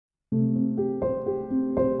Dare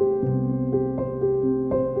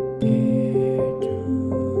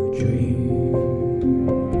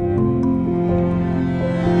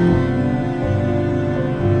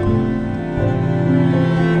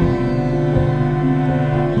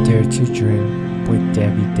to Dream with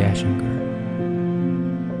Debbi Dachinger.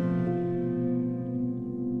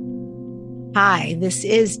 Hi, this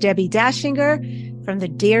is Debbi Dachinger from the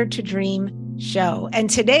Dare to Dream show. And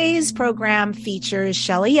today's program features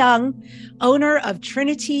Shelley Young, owner of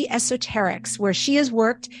Trinity Esoterics, where she has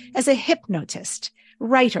worked as a hypnotist,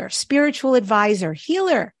 writer, spiritual advisor,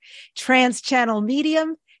 healer, trance channel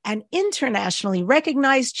medium, and internationally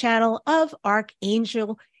recognized channel of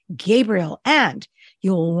Archangel Gabriel. And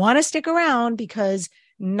you'll want to stick around because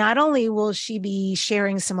not only will she be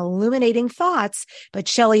sharing some illuminating thoughts, but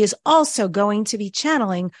Shelley is also going to be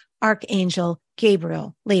channeling Archangel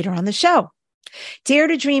Gabriel later on the show. Dare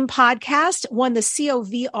to Dream podcast won the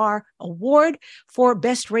COVR Award for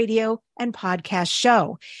Best Radio and Podcast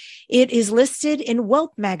Show. It is listed in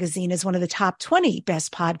Wealth Magazine as one of the top 20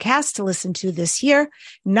 best podcasts to listen to this year,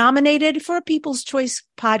 nominated for a People's Choice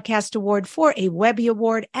Podcast Award for a Webby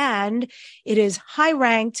Award, and it is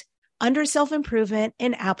high-ranked under self-improvement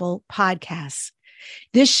in Apple Podcasts.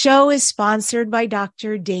 This show is sponsored by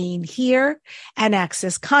Dr. Dane here and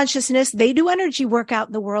Access Consciousness. They do energy work out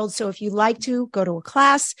in the world. So if you'd like to go to a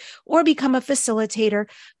class or become a facilitator,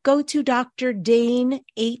 go to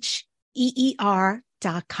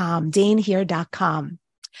drdaneher.com, danehere.com.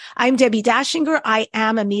 I'm Debbi Dachinger. I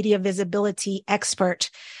am a media visibility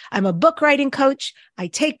expert. I'm a book writing coach. I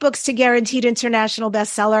take books to guaranteed international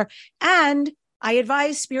bestseller, and I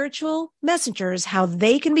advise spiritual messengers how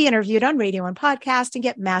they can be interviewed on radio and podcast and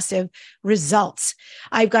get massive results.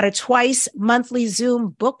 I've got a twice monthly Zoom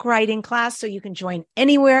book writing class, so you can join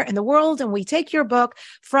anywhere in the world, and we take your book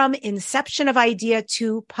from inception of idea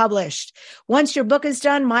to published. Once your book is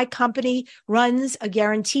done, my company runs a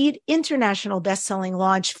guaranteed international best-selling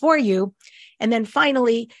launch for you. And then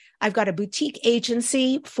finally, I've got a boutique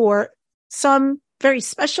agency for some very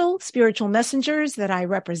special spiritual messengers that I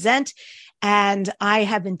represent. And I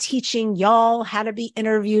have been teaching y'all how to be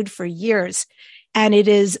interviewed for years. And it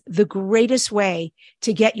is the greatest way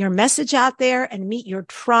to get your message out there and meet your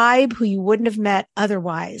tribe who you wouldn't have met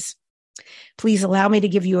otherwise. Please allow me to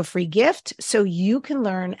give you a free gift so you can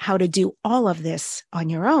learn how to do all of this on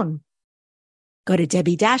your own. Go to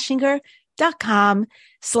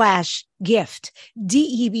DebbiDachinger.com/gift,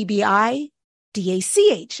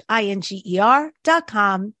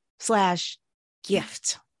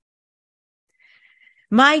 DebbiDachinger.com/gift.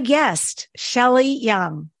 My guest, Shelley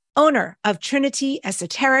Young, owner of Trinity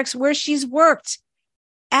Esoterics, where she's worked.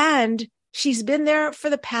 And she's been there for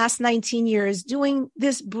the past 19 years doing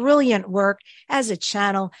this brilliant work as a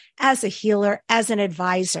channel, as a healer, as an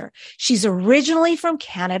advisor. She's originally from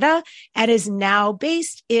Canada and is now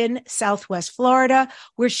based in Southwest Florida,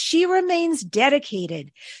 where she remains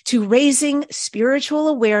dedicated to raising spiritual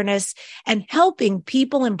awareness and helping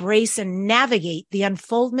people embrace and navigate the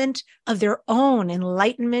unfoldment of their own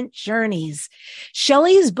enlightenment journeys.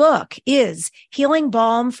 Shelley's book is Healing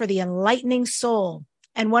Balm for the Enlightening Soul,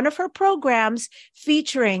 and one of her programs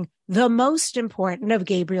featuring the most important of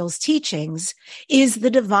Gabriel's teachings is the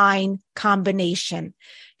Divine Combination.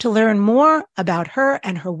 To learn more about her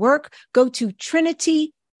and her work, go to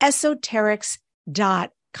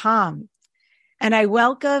trinityesoterics.com. And I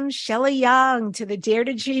welcome Shelley Young to the Dare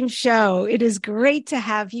to Dream show. It is great to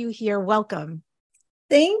have you here. Welcome.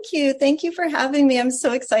 Thank you. Thank you for having me. I'm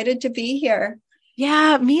so excited to be here.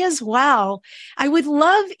 Yeah, me as well. I would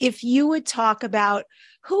love if you would talk about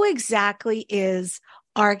who exactly is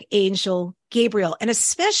Archangel Gabriel, and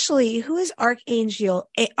especially who is Archangel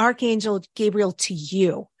Gabriel to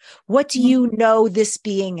you? What do you know this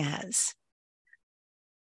being as?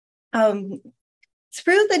 Through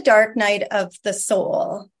the dark night of the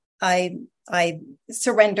soul, I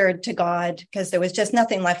surrendered to God because there was just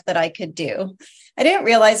nothing left that I could do. I didn't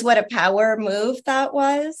realize what a power move that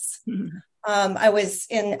was. Mm-hmm. I was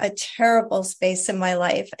in a terrible space in my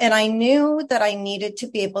life, and I knew that I needed to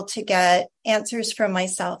be able to get answers for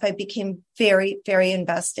myself. I became very, very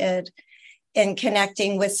invested in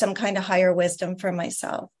connecting with some kind of higher wisdom for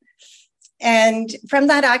myself. And from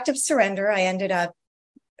that act of surrender, I ended up,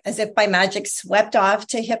 as if by magic, swept off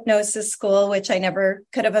to hypnosis school, which I never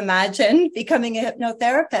could have imagined, becoming a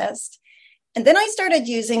hypnotherapist. And then I started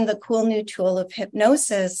using the cool new tool of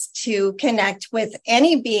hypnosis to connect with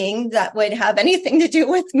any being that would have anything to do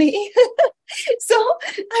with me. So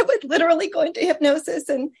I would literally go into hypnosis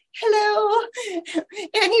and, hello,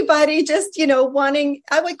 anybody just, wanting,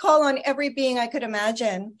 I would call on every being I could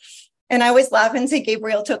imagine. And I always laugh and say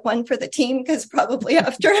Gabriel took one for the team, because probably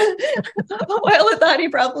after a while of that, he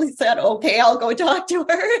probably said, okay, I'll go talk to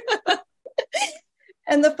her.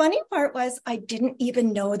 And the funny part was, I didn't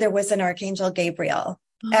even know there was an Archangel Gabriel.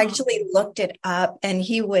 I actually looked it up, and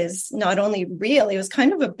he was not only real, he was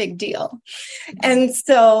kind of a big deal. And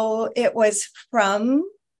so it was from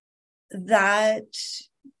that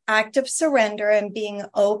act of surrender and being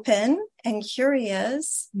open and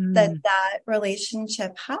curious that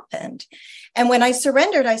relationship happened. And when I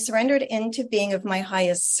surrendered into being of my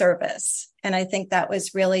highest service. And I think that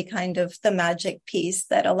was really kind of the magic piece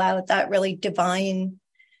that allowed that really divine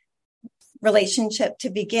relationship to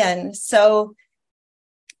begin. So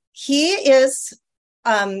he has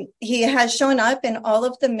shown up in all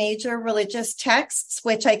of the major religious texts,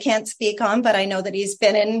 which I can't speak on, but I know that he's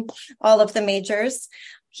been in all of the majors.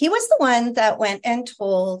 He was the one that went and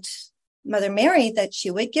told Mother Mary that she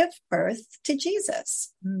would give birth to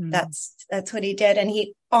Jesus. That's what he did. And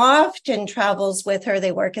he often travels with her.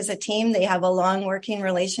 They work as a team. They have a long working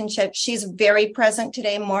relationship. She's very present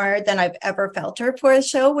today, more than I've ever felt her for a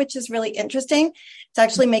show, which is really interesting. It's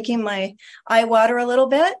actually making my eye water a little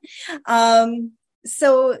bit.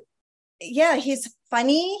 So yeah, he's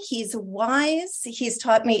funny. He's wise. He's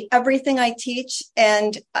taught me everything I teach.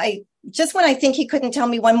 And when I think he couldn't tell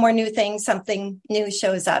me one more new thing, something new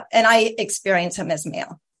shows up, and I experience him as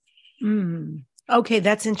male. Okay.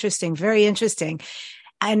 That's interesting. Very interesting.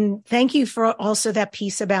 And thank you for also that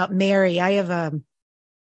piece about Mary. I have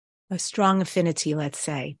a strong affinity, let's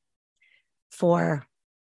say, for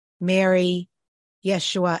Mary,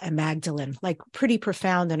 Yeshua, and Magdalene, like pretty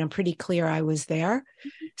profound, and I'm pretty clear I was there.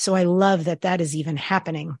 So I love that is even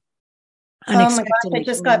happening. Oh my gosh, I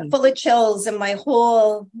just got full of chills and my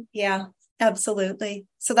whole, yeah, absolutely.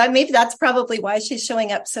 So that's probably why she's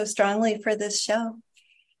showing up so strongly for this show.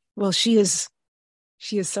 Well, she is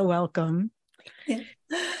so welcome. Yeah.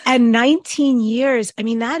 And 19 years, I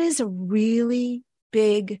mean, that is a really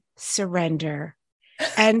big surrender.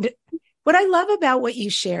 And what I love about what you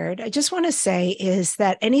shared, I just want to say, is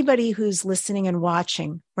that anybody who's listening and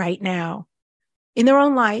watching right now in their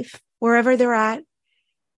own life, wherever they're at,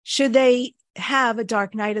 should they have a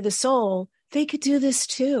dark night of the soul, they could do this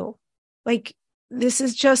too. Like, this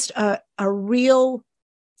is just a real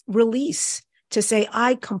release to say,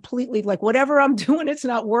 I completely, like, whatever I'm doing, it's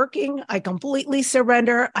not working. I completely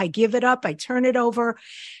surrender. I give it up. I turn it over.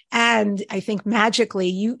 And I think magically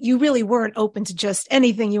you really weren't open to just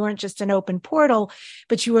anything. You weren't just an open portal,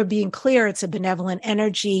 but you were being clear. It's a benevolent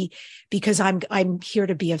energy because I'm here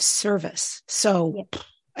to be of service. So, yeah.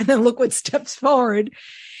 And then look what steps forward.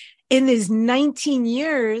 In these 19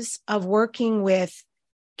 years of working with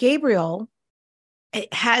Gabriel,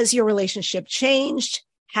 has your relationship changed?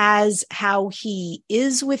 Has how he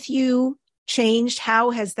is with you changed?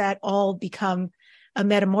 How has that all become a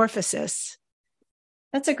metamorphosis?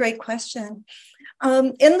 That's a great question.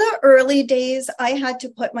 In the early days, I had to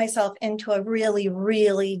put myself into a really,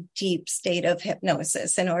 really deep state of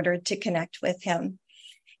hypnosis in order to connect with him.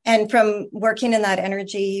 And from working in that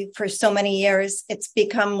energy for so many years, it's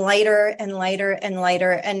become lighter and lighter and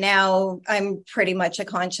lighter. And now I'm pretty much a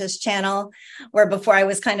conscious channel, where before I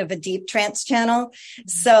was kind of a deep trance channel.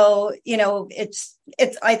 So,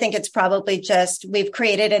 I think it's probably just, we've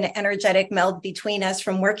created an energetic meld between us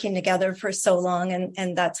from working together for so long.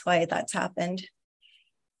 And that's why that's happened.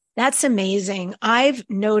 That's amazing. I've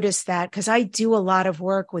noticed that because I do a lot of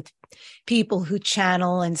work with people who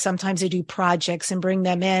channel, and sometimes I do projects and bring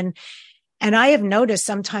them in. And I have noticed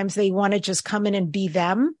sometimes they want to just come in and be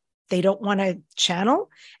them. They don't want to channel,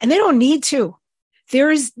 and they don't need to.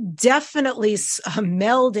 There is definitely a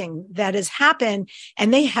melding that has happened,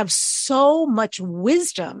 and they have so much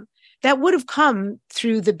wisdom that would have come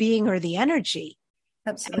through the being or the energy.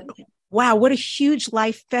 Absolutely. And, wow, what a huge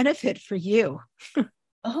life benefit for you.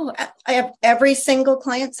 Oh, I have every single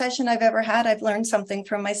client session I've ever had. I've learned something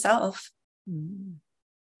from myself.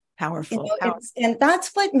 Powerful. And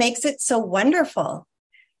that's what makes it so wonderful,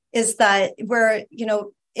 is that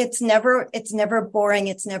it's never boring.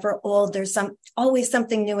 It's never old. There's always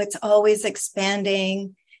something new. It's always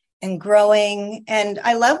expanding and growing. And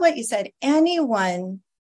I love what you said. Anyone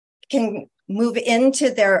can move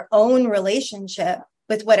into their own relationship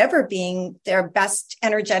with whatever being they're best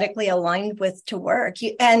energetically aligned with to work.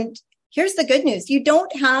 And here's the good news. You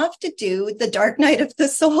don't have to do the dark night of the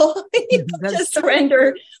soul. You can just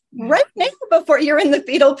surrender right now before you're in the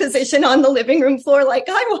fetal position on the living room floor like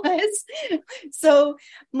I was. So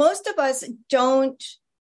most of us don't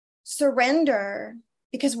surrender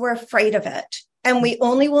because we're afraid of it. And we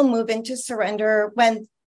only will move into surrender when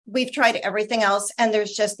we've tried everything else and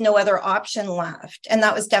there's just no other option left. And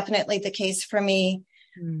that was definitely the case for me.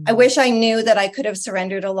 I wish I knew that I could have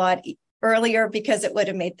surrendered a lot earlier, because it would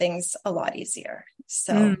have made things a lot easier.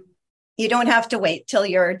 So you don't have to wait till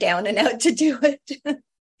you're down and out to do it.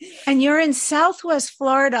 And you're in Southwest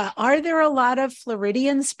Florida. Are there a lot of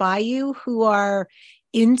Floridians by you who are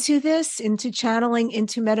into this, into channeling,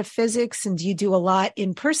 into metaphysics? And do you do a lot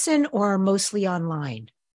in person or mostly online?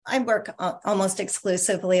 I work almost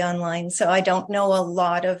exclusively online, so I don't know a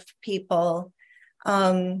lot of people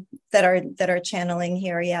that are channeling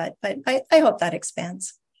here yet, but I hope that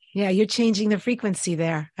expands. Yeah, you're changing the frequency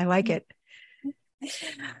there. I like it.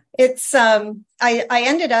 It's I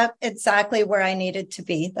ended up exactly where I needed to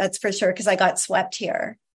be. That's for sure, because I got swept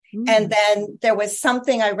here. And then there was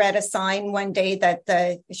something, I read a sign one day that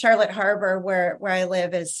the Charlotte Harbor, where I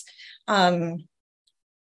live, is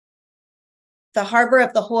the harbor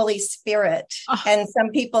of the Holy Spirit. Oh. And some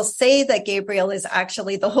people say that Gabriel is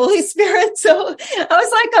actually the Holy Spirit. So I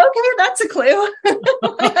was like, okay, that's a clue.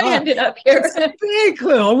 I ended up here. That's a big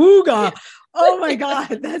clue. Awooga. Oh my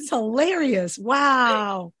God, that's hilarious.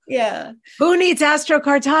 Wow. Yeah. Who needs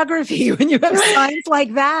astrocartography when you have signs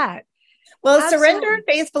like that? Well, absolutely. Surrender,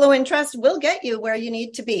 faith, flow, and trust will get you where you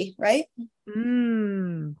need to be, right?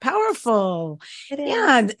 Powerful.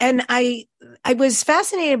 Yeah. And I was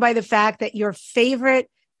fascinated by the fact that your favorite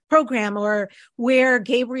program, or where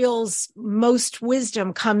Gabriel's most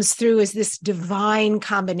wisdom comes through, is this divine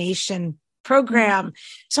combination program.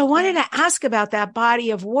 So I wanted to ask about that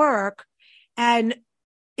body of work, and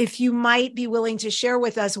if you might be willing to share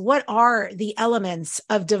with us, what are the elements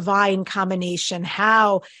of divine combination?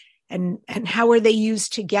 How and how are they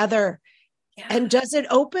used together? Yeah. And does it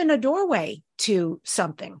open a doorway to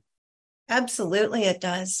something? Absolutely, it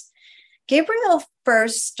does. Gabriel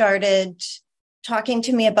first started talking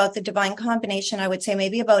to me about the divine combination, I would say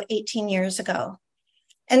maybe about 18 years ago.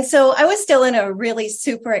 And so I was still in a really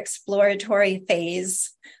super exploratory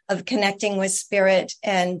phase of connecting with spirit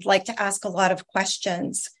and like to ask a lot of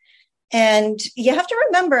questions. And you have to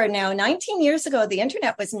remember now, 19 years ago, the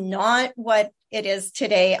internet was not what it is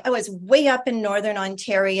today. I was way up in Northern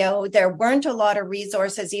Ontario. There weren't a lot of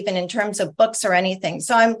resources, even in terms of books or anything.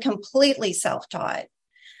 So I'm completely self-taught.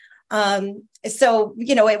 So,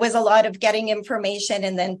 it was a lot of getting information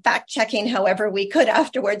and then fact checking however we could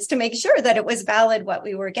afterwards to make sure that it was valid what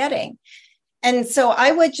we were getting. And so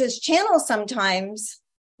I would just channel sometimes,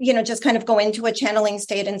 just kind of go into a channeling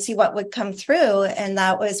state and see what would come through. And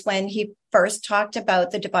that was when he first talked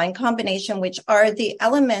about the divine combination, which are the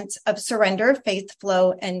elements of surrender, faith,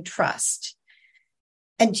 flow, and trust.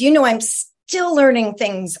 And I'm still learning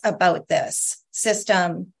things about this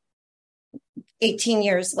system 18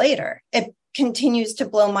 years later. It continues to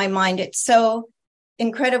blow my mind. It's so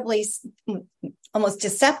incredibly, almost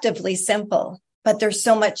deceptively simple, but there's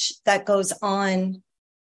so much that goes on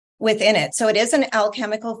within it. So it is an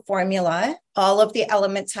alchemical formula. All of the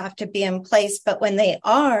elements have to be in place, but when they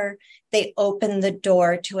open the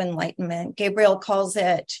door to enlightenment. Gabriel calls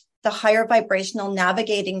it the higher vibrational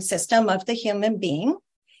navigating system of the human being.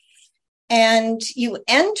 And you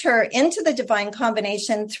enter into the divine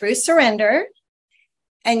combination through surrender,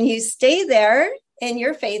 and you stay there in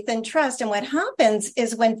your faith and trust. And what happens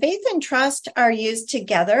is when faith and trust are used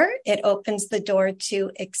together, it opens the door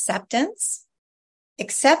to acceptance.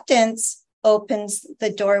 Acceptance opens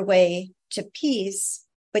the doorway to peace,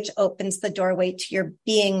 which opens the doorway to your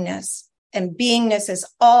beingness. And beingness is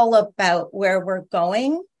all about where we're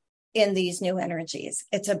going in these new energies.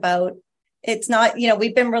 It's not,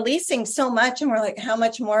 we've been releasing so much and we're like, how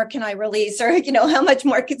much more can I release? Or, how much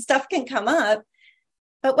more stuff can come up?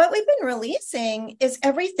 But what we've been releasing is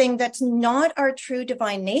everything that's not our true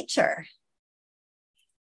divine nature.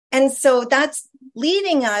 And so that's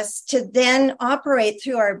leading us to then operate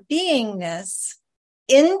through our beingness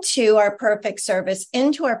into our perfect service,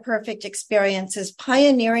 into our perfect experiences,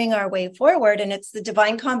 pioneering our way forward. And it's the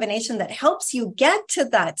divine combination that helps you get to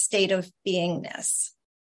that state of beingness.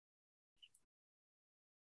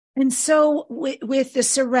 And so with the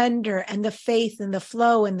surrender and the faith and the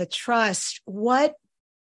flow and the trust,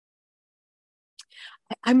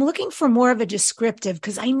 I'm looking for more of a descriptive,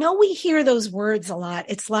 because I know we hear those words a lot.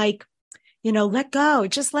 It's like, let go,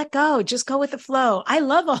 just go with the flow. I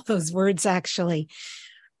love all those words, actually.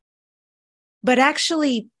 But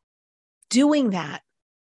actually doing that,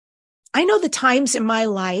 I know the times in my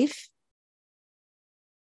life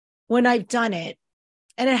when I've done it,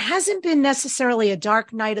 and it hasn't been necessarily a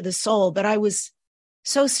dark night of the soul, but I was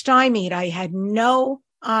so stymied, I had no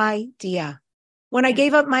idea. When I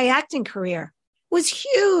gave up my acting career, was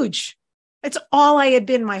huge. It's all I had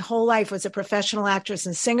been my whole life, was a professional actress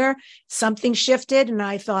and singer. Something shifted and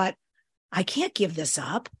I thought, I can't give this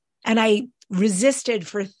up. And I resisted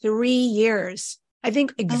for 3 years. I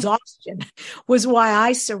think exhaustion was why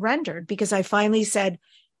I surrendered, because I finally said,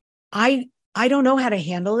 I don't know how to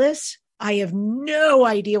handle this. I have no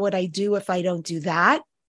idea what I do if I don't do that.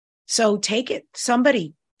 So take it.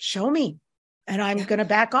 Somebody show me, and I'm going to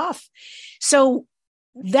back off. So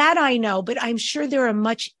that I know, but I'm sure there are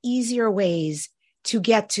much easier ways to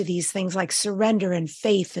get to these things like surrender and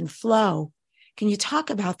faith and flow. Can you talk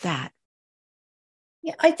about that?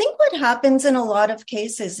 Yeah, I think what happens in a lot of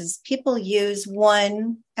cases is people use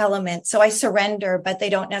one element. So I surrender, but they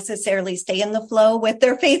don't necessarily stay in the flow with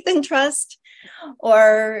their faith and trust.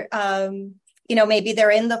 Or, maybe they're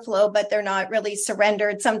in the flow, but they're not really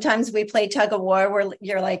surrendered. Sometimes we play tug of war where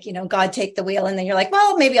you're like, God, take the wheel. And then you're like,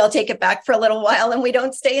 well, maybe I'll take it back for a little while. And we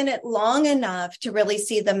don't stay in it long enough to really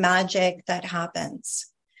see the magic that happens.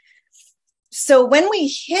 So when we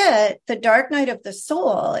hit the dark night of the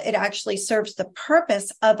soul, it actually serves the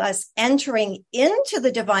purpose of us entering into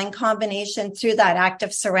the divine combination through that act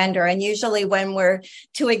of surrender. And usually when we're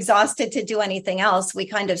too exhausted to do anything else, we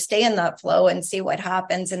kind of stay in that flow and see what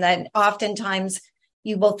happens. And then oftentimes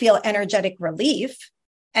you will feel energetic relief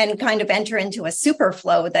and kind of enter into a super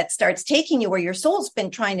flow that starts taking you where your soul's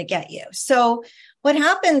been trying to get you. So what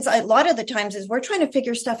happens a lot of the times is we're trying to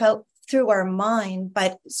figure stuff out through our mind,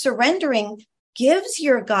 but surrendering gives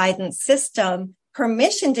your guidance system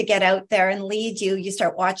permission to get out there and lead you. You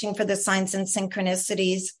start watching for the signs and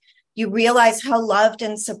synchronicities. You realize how loved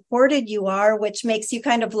and supported you are, which makes you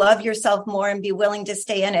kind of love yourself more and be willing to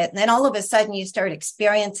stay in it. And then all of a sudden you start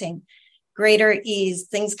experiencing greater ease,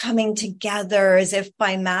 things coming together as if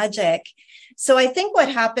by magic. So I think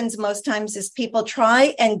what happens most times is people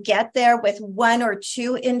try and get there with one or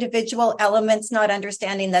two individual elements, not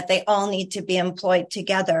understanding that they all need to be employed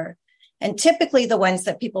together. And typically the ones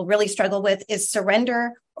that people really struggle with is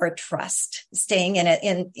surrender or trust, staying in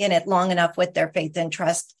it long enough with their faith and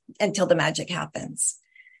trust until the magic happens.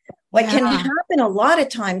 What can happen a lot of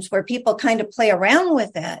times where people kind of play around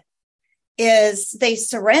with it is they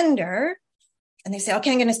surrender and they say,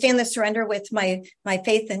 okay, I'm going to stay in this surrender with my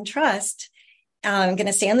faith and trust. I'm going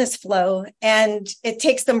to stay in this flow. And it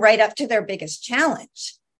takes them right up to their biggest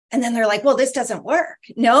challenge. And then they're like, well, this doesn't work.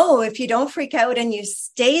 No, if you don't freak out and you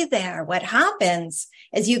stay there, what happens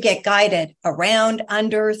is you get guided around,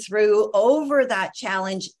 under, through, over that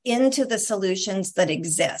challenge into the solutions that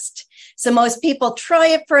exist. So most people try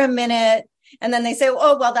it for a minute and then they say,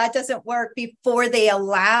 oh, well, that doesn't work, before they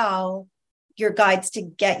allow your guides to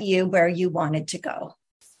get you where you wanted to go.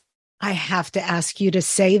 I have to ask you to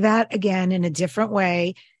say that again in a different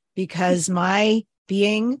way, because my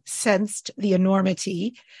being sensed the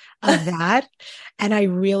enormity of that. And I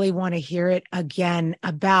really want to hear it again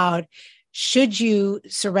about, should you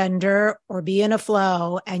surrender or be in a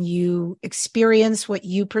flow and you experience what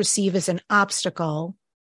you perceive as an obstacle,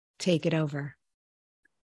 take it over.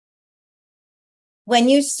 When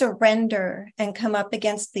you surrender and come up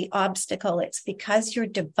against the obstacle, it's because your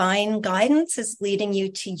divine guidance is leading you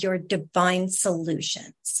to your divine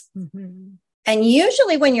solutions. Mm-hmm. And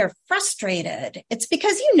usually when you're frustrated, it's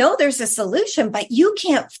because you know there's a solution, but you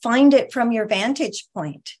can't find it from your vantage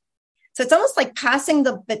point. So it's almost like passing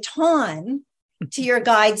the baton to your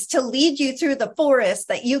guides to lead you through the forest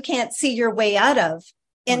that you can't see your way out of,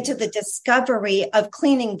 into the discovery of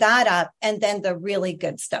cleaning that up. And then the really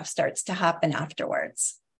good stuff starts to happen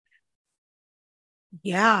afterwards.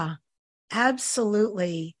 Yeah,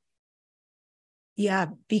 absolutely. Yeah,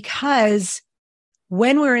 because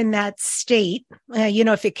when we're in that state,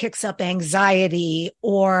 if it kicks up anxiety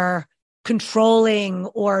or controlling,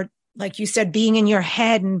 or like you said, being in your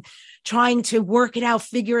head and trying to work it out,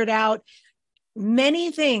 figure it out, many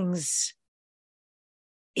things,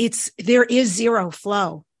 there is zero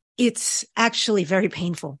flow. It's actually very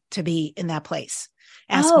painful to be in that place.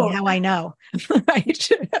 Ask me how I know, right?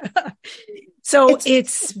 So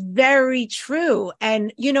it's very true.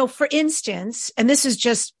 And, for instance, and this is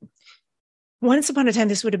just, once upon a time,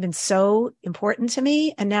 this would have been so important to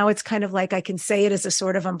me. And now it's kind of like I can say it as a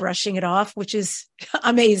sort of, I'm brushing it off, which is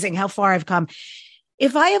amazing how far I've come.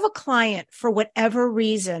 If I have a client for whatever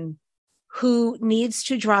reason who needs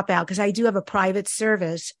to drop out, because I do have a private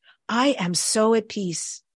service, I am so at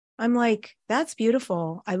peace. I'm like, that's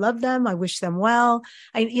beautiful. I love them. I wish them well.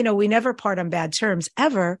 We never part on bad terms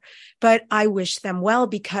ever, but I wish them well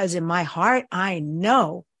because in my heart, I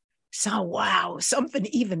know. So, wow, something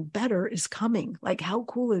even better is coming. Like, how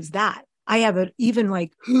cool is that? I have it even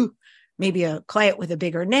like maybe a client with a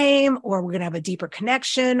bigger name, or we're going to have a deeper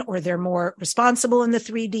connection, or they're more responsible in the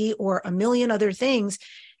 3D, or a million other things.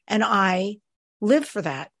 And I live for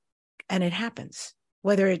that. And it happens,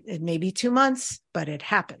 whether it may be 2 months, but it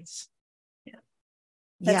happens.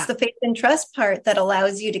 That's the faith and trust part that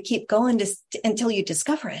allows you to keep going until you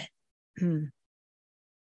discover it.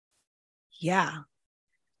 Yeah.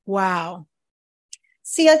 Wow.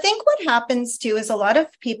 See, I think what happens too is a lot of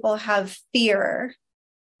people have fear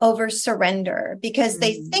over surrender because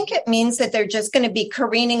they think it means that they're just going to be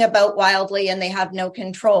careening about wildly and they have no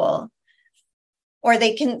control. Or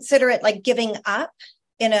they consider it like giving up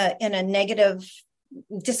in a negative,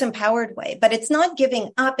 disempowered way. But it's not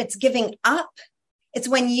giving up, it's giving up. It's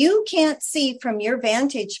when you can't see from your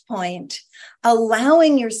vantage point,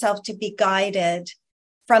 allowing yourself to be guided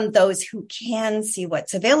from those who can see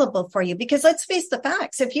what's available for you. Because let's face the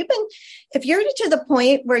facts. If you're to the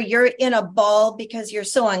point where you're in a ball because you're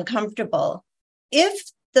so uncomfortable, if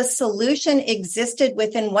the solution existed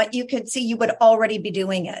within what you could see, you would already be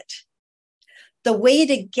doing it. The way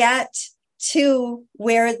to get to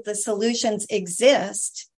where the solutions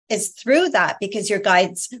exist is through that, because your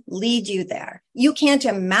guides lead you there. You can't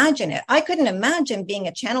imagine it. I couldn't imagine being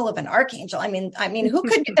a channel of an archangel. I mean, who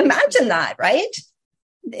could imagine that, right?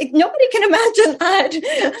 Nobody can imagine that.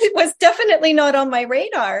 It was definitely not on my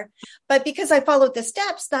radar. But because I followed the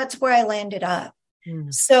steps, that's where I landed up.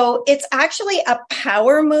 So it's actually a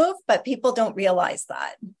power move, but people don't realize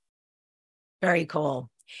that. Very cool.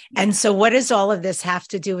 And so what does all of this have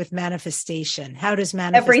to do with manifestation? How does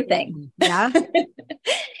manifestation? Everything. Yeah.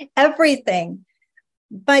 Everything.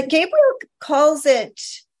 But Gabriel calls it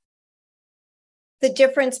the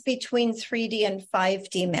difference between 3D and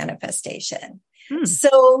 5D manifestation.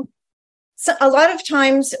 So a lot of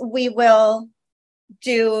times we will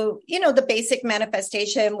do, the basic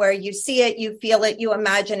manifestation where you see it, you feel it, you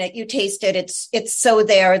imagine it, you taste it. It's so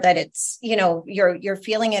there that it's, you're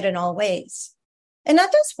feeling it in all ways. And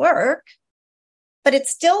that does work, but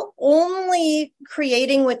it's still only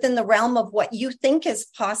creating within the realm of what you think is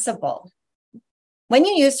possible. When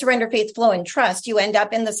you use surrender, faith, flow, and trust, you end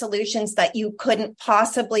up in the solutions that you couldn't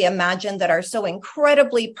possibly imagine that are so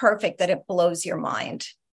incredibly perfect that it blows your mind.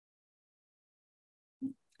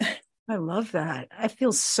 I love that. It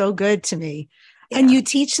feels so good to me. Yeah. And you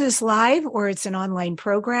teach this live, or it's an online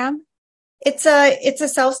program? It's a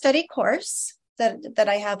self-study course that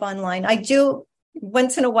I have online. I do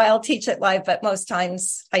once in a while teach it live, but most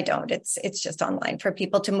times I don't. It's just online for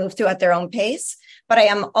people to move through at their own pace. But I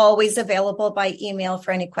am always available by email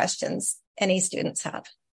for any questions any students have.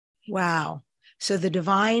 Wow. So the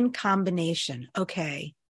divine combination.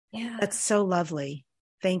 Okay. Yeah. That's so lovely.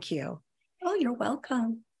 Thank you. Oh, you're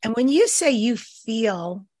welcome. And when you say you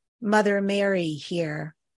feel Mother Mary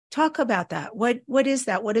here, talk about that. What is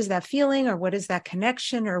that? What is that feeling, or what is that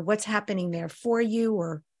connection, or what's happening there for you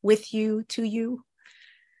or with you, to you?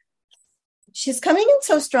 She's coming in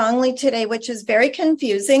so strongly today, which is very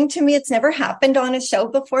confusing to me. It's never happened on a show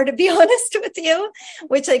before, to be honest with you,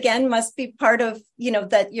 which again must be part of,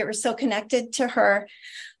 that you're so connected to her.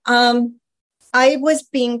 I was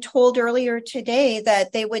being told earlier today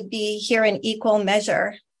that they would be here in equal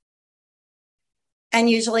measure. And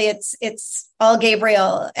usually it's all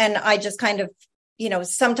Gabriel. And I just kind of,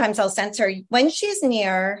 sometimes I'll sense her when she's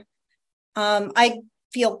near. I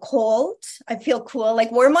feel cold. I feel cool,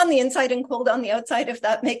 like warm on the inside and cold on the outside, if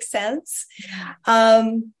that makes sense.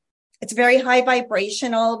 It's very high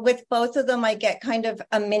vibrational. With both of them, I get kind of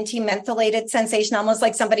a minty mentholated sensation, almost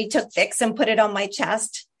like somebody took Vicks and put it on my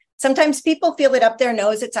chest. Sometimes people feel it up their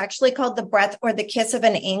nose. It's actually called the breath or the kiss of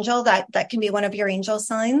an angel. That can be one of your angel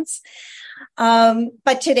signs.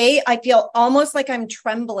 But today I feel almost like I'm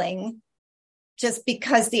trembling just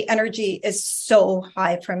because the energy is so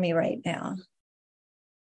high for me right now.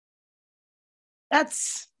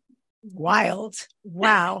 That's wild.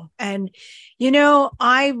 Wow. And,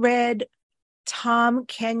 I read Tom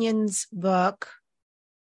Kenyon's book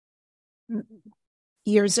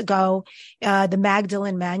years ago, the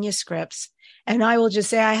Magdalene manuscripts. And I will just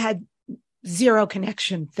say I had zero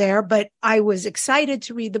connection there, but I was excited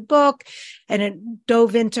to read the book, and it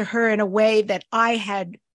dove into her in a way that I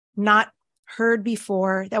had not heard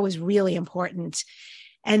before. That was really important.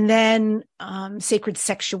 And then sacred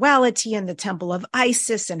sexuality and the Temple of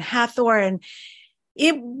Isis and Hathor. And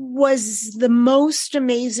it was the most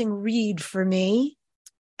amazing read for me.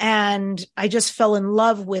 And I just fell in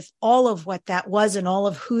love with all of what that was and all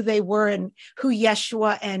of who they were and who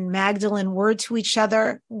Yeshua and Magdalene were to each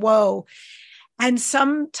other. Whoa. And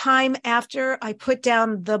sometime after I put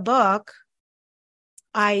down the book,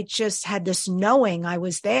 I just had this knowing I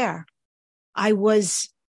was there. I was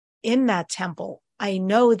in that temple. I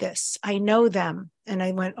know this. I know them. And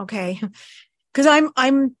I went, okay, because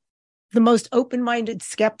I'm the most open-minded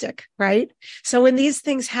skeptic, right? So when these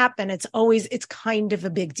things happen, it's kind of a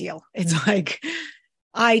big deal. It's like,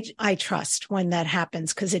 I trust when that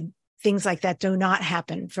happens because things like that do not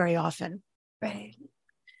happen very often. Right.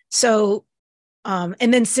 So,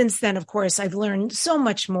 and then since then, of course, I've learned so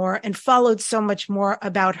much more and followed so much more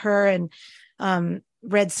about her, and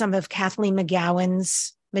read some of Kathleen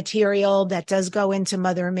McGowan's material that does go into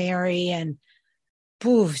Mother Mary, and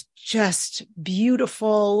just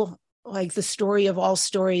beautiful, like the story of all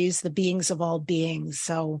stories, the beings of all beings.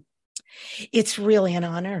 So it's really an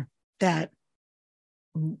honor that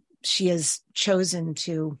she has chosen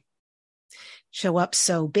to show up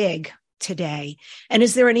so big today. And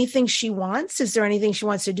is there anything she wants? Is there anything she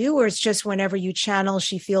wants to do? Or it's just whenever you channel,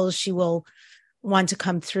 she feels she will want to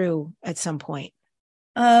come through at some point?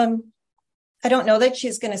 I don't know that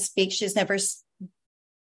she's going to speak. She's never,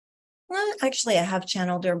 well, actually, I have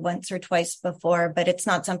channeled her once or twice before, but it's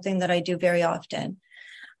not something that I do very often.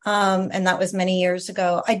 And that was many years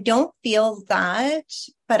ago. I don't feel that,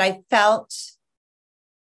 but I felt,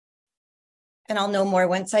 and I'll know more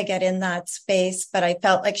once I get in that space, but I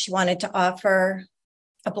felt like she wanted to offer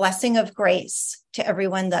a blessing of grace to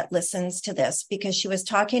everyone that listens to this, because she was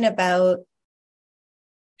talking about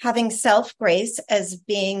having self-grace as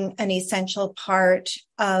being an essential part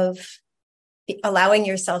of allowing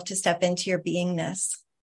yourself to step into your beingness.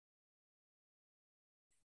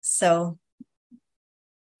 So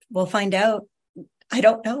we'll find out. I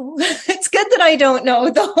don't know. It's good that I don't know,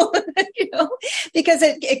 though, because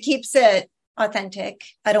it keeps it authentic.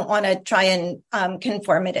 I don't want to try and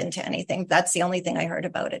conform it into anything. That's the only thing I heard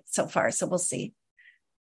about it so far. So we'll see.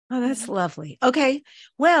 Oh, that's lovely. Okay.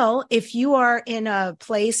 Well, if you are in a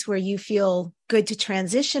place where you feel good to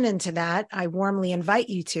transition into that, I warmly invite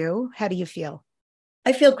you to. How do you feel?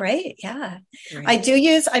 I feel great. Yeah.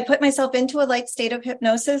 Great. I put myself into a light state of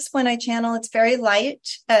hypnosis when I channel. It's very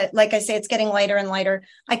light. Like I say, it's getting lighter and lighter.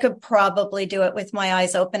 I could probably do it with my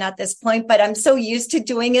eyes open at this point, but I'm so used to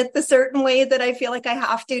doing it the certain way that I feel like I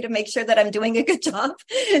have to make sure that I'm doing a good job.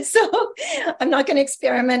 So I'm not going to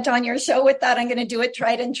experiment on your show with that. I'm going to do it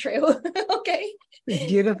tried and true. Okay.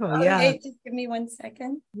 Beautiful. Yeah. Okay, just give me 1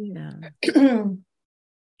 second. Yeah.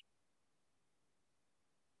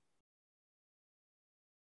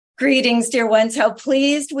 Greetings, dear ones. How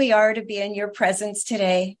pleased we are to be in your presence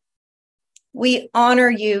today. We honor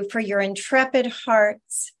you for your intrepid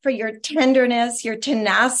hearts, for your tenderness, your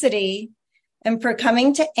tenacity, and for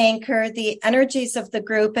coming to anchor the energies of the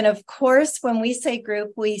group. And of course, when we say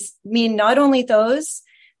group, we mean not only those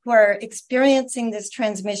who are experiencing this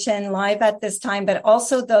transmission live at this time, but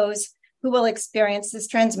also those who will experience this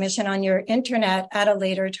transmission on your internet at a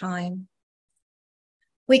later time.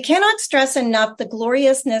 We cannot stress enough the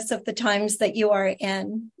gloriousness of the times that you are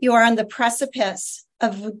in. You are on the precipice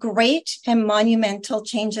of great and monumental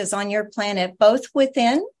changes on your planet, both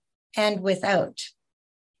within and without.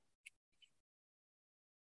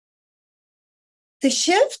 The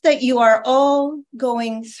shift that you are all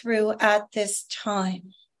going through at this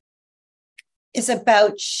time is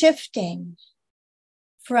about shifting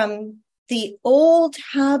from the old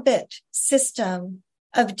habit system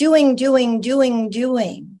of doing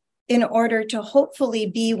in order to hopefully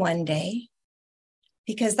be one day,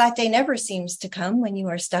 because that day never seems to come when you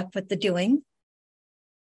are stuck with the doing,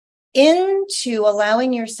 into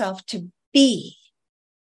allowing yourself to be,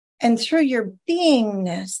 and through your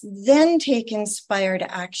beingness, then take inspired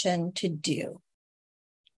action to do.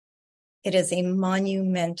 It is a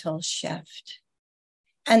monumental shift.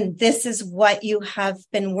 And this is what you have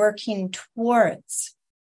been working towards.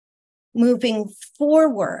 Moving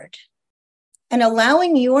forward and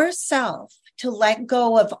allowing yourself to let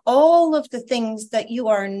go of all of the things that you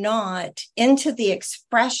are not into the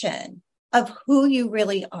expression of who you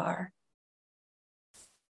really are,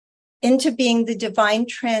 into being the divine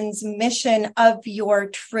transmission of your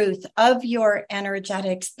truth, of your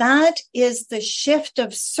energetics. That is the shift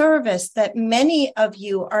of service that many of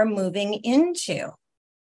you are moving into.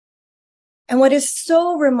 And what is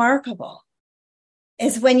so remarkable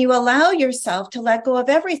is when you allow yourself to let go of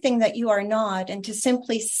everything that you are not and to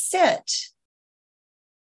simply sit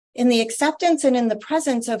in the acceptance and in the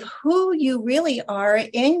presence of who you really are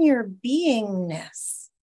in your beingness,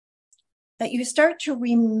 that you start to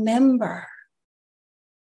remember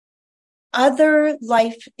other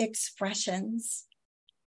life expressions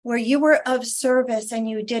where you were of service and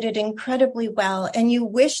you did it incredibly well, and you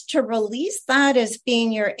wish to release that as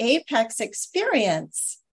being your apex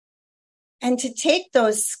experience, and to take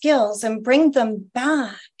those skills and bring them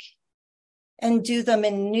back and do them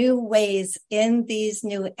in new ways in these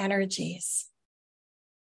new energies.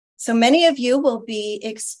 So many of you will be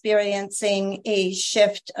experiencing a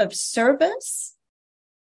shift of service,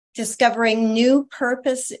 discovering new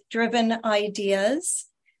purpose-driven ideas,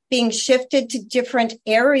 being shifted to different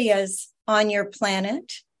areas on your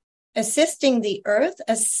planet, assisting the earth,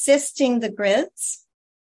 assisting the grids.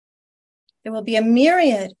 There will be a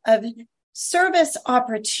myriad of service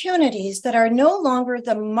opportunities that are no longer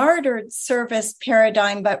the martyred service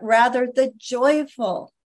paradigm, but rather the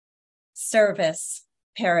joyful service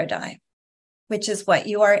paradigm, which is what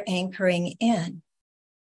you are anchoring in.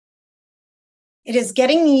 It is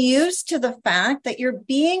getting used to the fact that your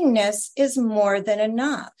beingness is more than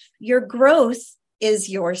enough. Your growth is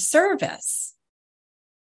your service.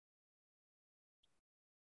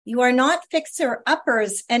 You are not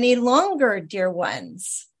fixer-uppers any longer, dear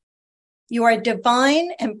ones. You are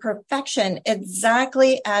divine and perfection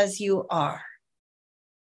exactly as you are.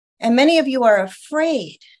 And many of you are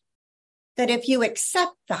afraid that if you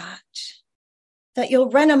accept that you'll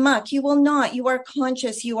run amok. You will not. You are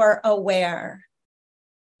conscious. You are aware.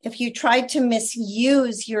 If you tried to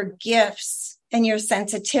misuse your gifts and your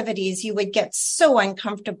sensitivities, you would get so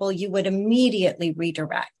uncomfortable, you would immediately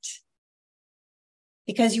redirect.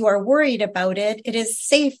 Because you are worried about it, it is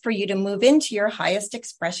safe for you to move into your highest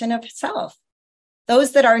expression of self.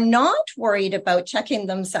 Those that are not worried about checking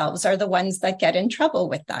themselves are the ones that get in trouble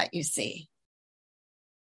with that, you see.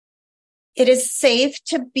 It is safe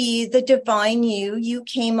to be the divine you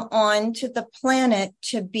came on to the planet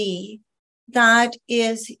to be. That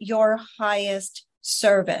is your highest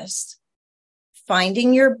service.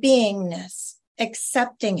 Finding your beingness,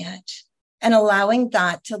 accepting it, and allowing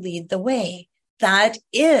that to lead the way. That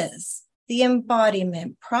is the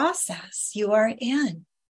embodiment process you are in.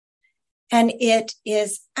 And it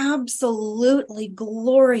is absolutely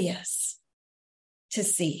glorious to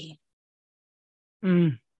see.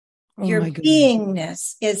 Mm. Oh, your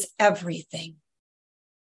beingness is everything.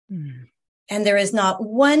 Mm. And there is not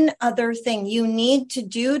one other thing you need to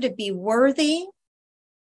do to be worthy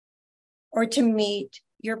or to meet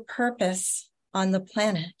your purpose on the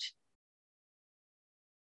planet.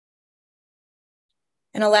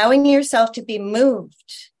 And allowing yourself to be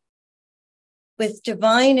moved with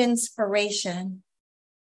divine inspiration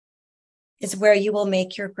is where you will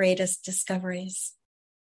make your greatest discoveries.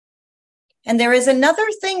 And there is another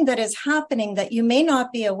thing that is happening that you may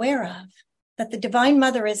not be aware of, that the Divine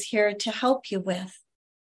Mother is here to help you with.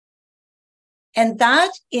 And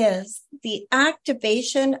that is the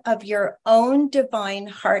activation of your own divine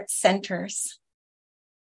heart centers.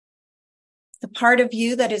 The part of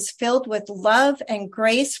you that is filled with love and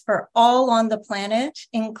grace for all on the planet,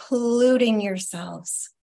 including yourselves.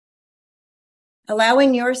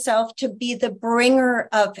 Allowing yourself to be the bringer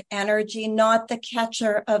of energy, not the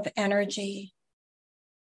catcher of energy.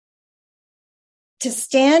 To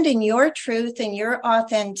stand in your truth and your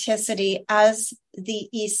authenticity as the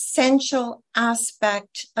essential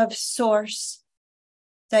aspect of source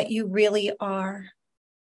that you really are.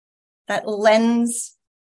 That lends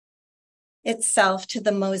itself to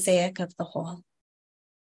the mosaic of the whole.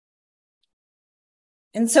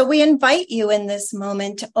 And so we invite you in this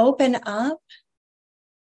moment to open up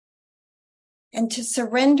and to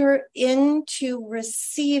surrender into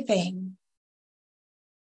receiving,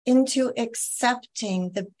 into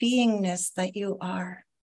accepting the beingness that you are.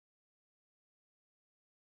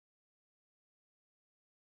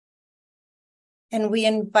 And we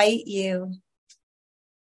invite you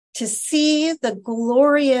to see the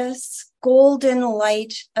glorious golden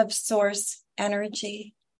light of source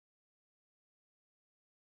energy.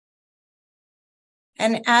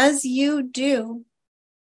 And as you do,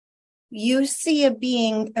 you see a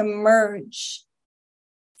being emerge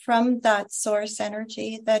from that source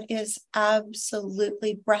energy that is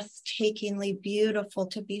absolutely breathtakingly beautiful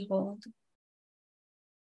to behold.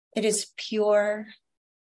 It is pure.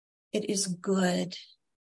 It is good.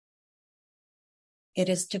 It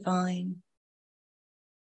is divine.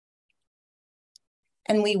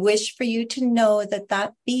 And we wish for you to know that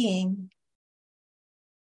that being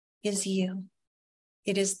is you.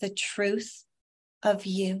 It is the truth of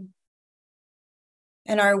you.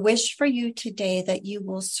 And our wish for you today that you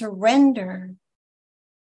will surrender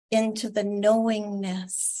into the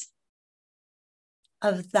knowingness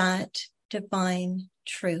of that divine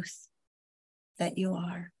truth that you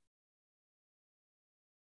are.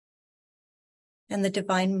 And the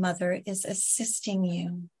Divine Mother is assisting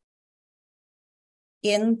you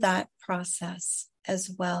in that process as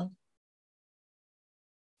well.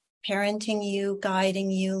 Parenting you,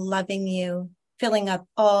 guiding you, loving you, filling up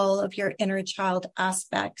all of your inner child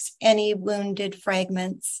aspects, any wounded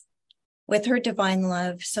fragments, with her divine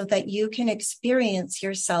love, so that you can experience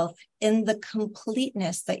yourself in the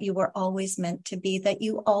completeness that you were always meant to be, that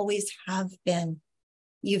you always have been.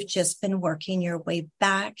 You've just been working your way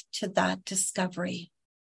back to that discovery.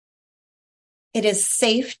 It is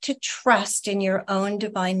safe to trust in your own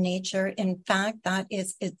divine nature. In fact, that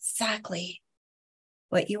is exactly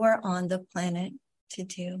what you are on the planet to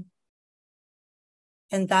do.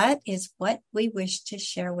 And that is what we wish to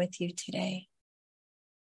share with you today.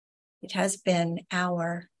 It has been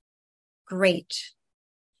our great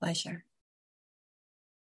pleasure.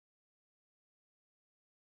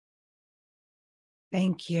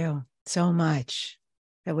 Thank you so much.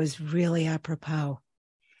 That was really apropos.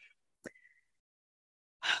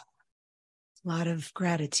 A lot of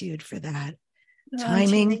gratitude for that.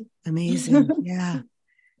 Timing, amazing. Yeah,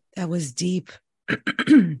 that was deep.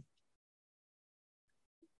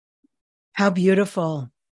 How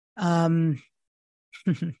beautiful.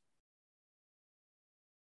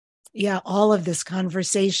 Yeah, all of this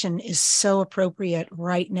conversation is so appropriate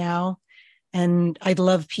right now. And I'd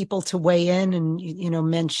love people to weigh in and,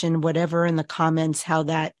 mention whatever in the comments, how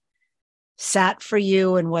that sat for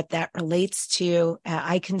you and what that relates to.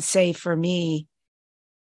 I can say for me,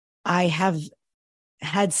 I have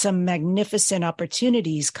had some magnificent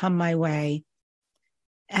opportunities come my way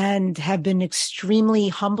and have been extremely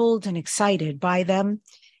humbled and excited by them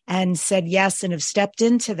and said yes and have stepped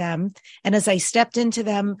into them. And as I stepped into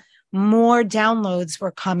them, more downloads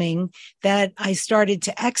were coming that I started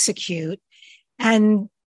to execute. And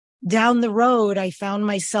down the road, I found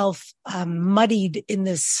myself muddied in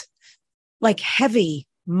this, like heavy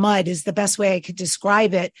mud is the best way I could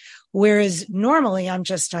describe it. Whereas normally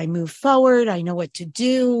I move forward. I know what to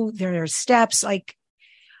do. There are steps. Like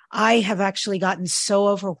I have actually gotten so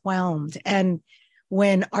overwhelmed. And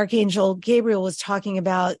when Archangel Gabriel was talking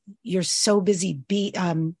about, you're so busy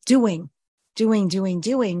doing,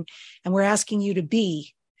 and we're asking you to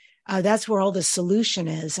be, that's where all the solution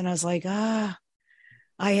is. And I was like, I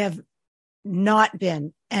have not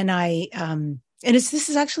been. And this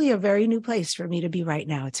is actually a very new place for me to be right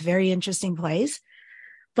now. It's a very interesting place,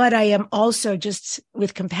 but I am also just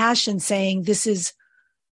with compassion saying this is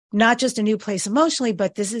not just a new place emotionally,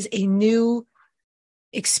 but this is a new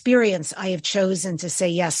experience I have chosen to say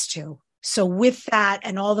yes to. So with that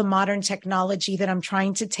and all the modern technology that I'm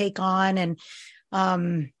trying to take on, and,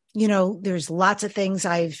 there's lots of things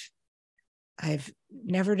I've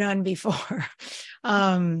never done before,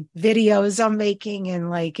 videos I'm making,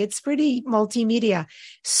 and it's pretty multimedia.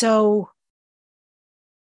 So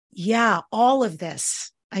yeah, all of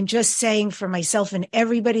this, I'm just saying for myself and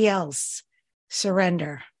everybody else,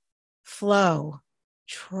 surrender, flow,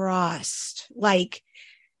 trust. Like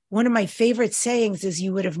one of my favorite sayings is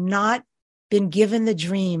you would have not been given the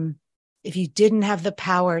dream if you didn't have the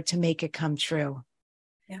power to make it come true.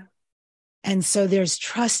 Yeah. And so there's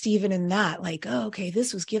trust even in that, like, oh, okay,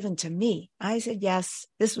 this was given to me. I said yes.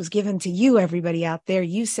 This was given to you, everybody out there.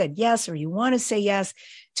 You said yes, or you want to say yes,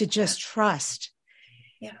 to just trust.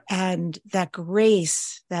 Yeah. And that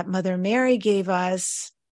grace that Mother Mary gave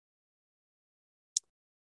us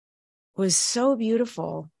was so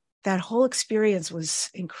beautiful. That whole experience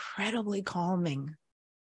was incredibly calming.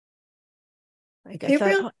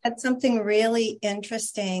 Gabriel had something really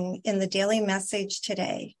interesting in the daily message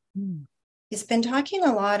today. He's been talking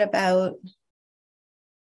a lot about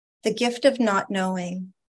the gift of not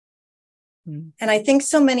knowing. And I think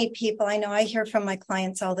so many people, I know I hear from my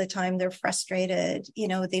clients all the time, they're frustrated,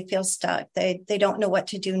 they feel stuck. They don't know what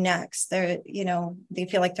to do next. They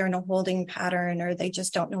feel like they're in a holding pattern, or they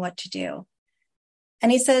just don't know what to do.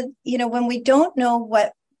 And he said, when we don't know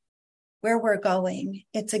where we're going,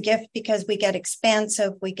 it's a gift because we get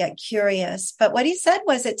expansive, we get curious. But what he said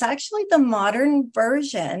was it's actually the modern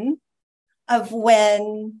version of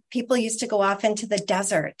when people used to go off into the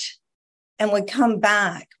desert and would come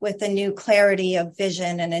back with a new clarity of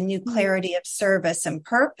vision and a new clarity of service and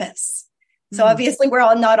purpose. So obviously we're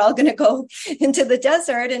not all going to go into the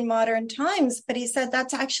desert in modern times, but he said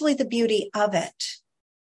that's actually the beauty of it.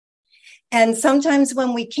 And sometimes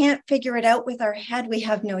when we can't figure it out with our head, we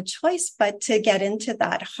have no choice but to get into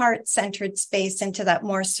that heart-centered space, into that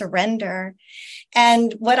more surrender.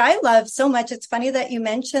 And what I love so much, it's funny that you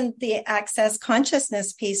mentioned the access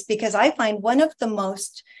consciousness piece, because I find one of the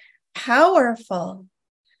most powerful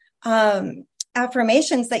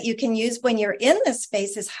affirmations that you can use when you're in this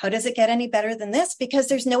space is, how does it get any better than this? Because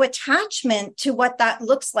there's no attachment to what that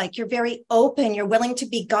looks like. You're very open. You're willing to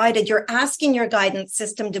be guided. You're asking your guidance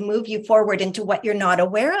system to move you forward into what you're not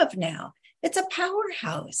aware of now. It's a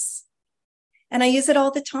powerhouse. And I use it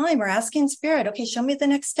all the time, or asking spirit, okay, show me the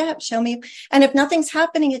next step, show me. And if nothing's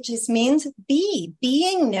happening, it just means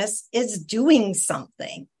beingness is doing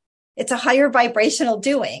something. It's a higher vibrational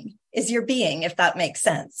doing is your being, if that makes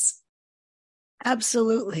sense.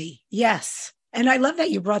 Absolutely. Yes. And I love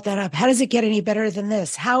that you brought that up. How does it get any better than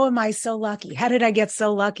this? How am I so lucky? How did I get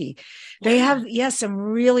so lucky? They have, some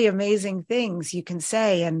really amazing things you can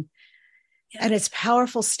say, and it's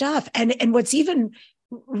powerful stuff. And what's even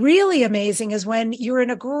really amazing is when you're in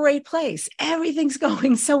a great place, everything's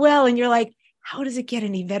going so well, and you're like, how does it get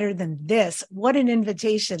any better than this? What an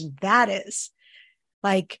invitation that is.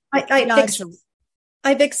 Like,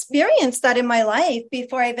 I've experienced that in my life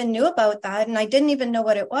before I even knew about that. And I didn't even know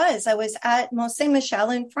what it was. I was at Mont Saint-Michel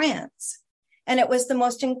in France, and it was the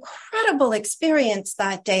most incredible experience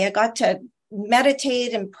that day. I got to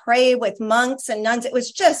meditate and pray with monks and nuns. It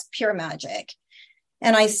was just pure magic.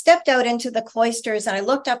 And I stepped out into the cloisters and I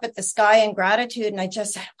looked up at the sky in gratitude, and I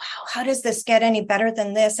just said, wow, how does this get any better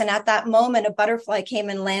than this? And at that moment, a butterfly came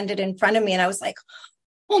and landed in front of me. And I was like,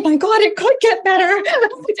 oh my God, it could get better.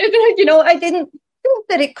 I didn't think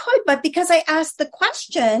that it could, but because I asked the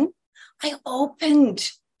question, I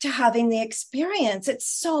opened to having the experience. It's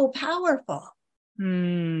so powerful.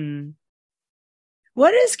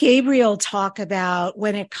 What does Gabriel talk about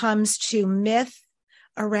when it comes to myth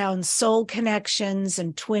around soul connections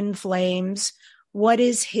and twin flames? What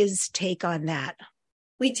is his take on that?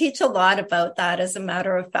 We teach a lot about that, as a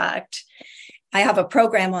matter of fact. I have a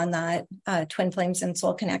program on that, twin flames and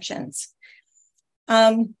soul connections.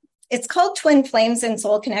 It's called Twin Flames and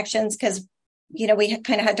Soul Connections because, we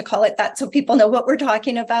kind of had to call it that so people know what we're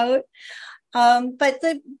talking about. But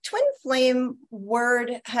the twin flame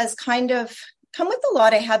word has kind of come with a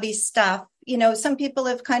lot of heavy stuff. Some people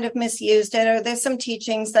have kind of misused it, or there's some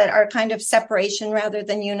teachings that are kind of separation rather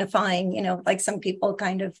than unifying, like some people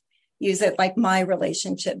kind of use it like my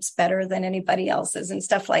relationship's better than anybody else's and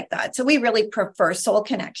stuff like that. So we really prefer soul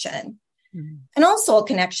connection. And all soul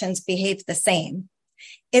connections behave the same.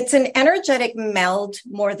 It's an energetic meld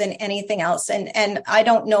more than anything else. And I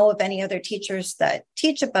don't know of any other teachers that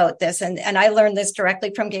teach about this. And I learned this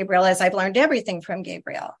directly from Gabriel, as I've learned everything from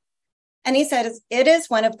Gabriel. And he said, it is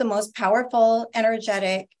one of the most powerful,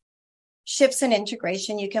 energetic shifts and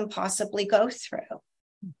integration you can possibly go through.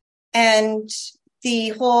 And the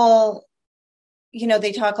whole,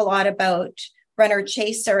 they talk a lot about runner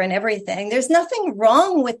chaser and everything. There's nothing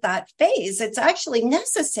wrong with that phase. It's actually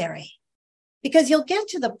necessary, because you'll get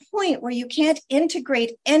to the point where you can't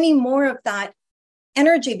integrate any more of that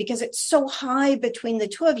energy because it's so high between the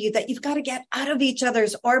two of you that you've got to get out of each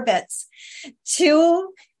other's orbits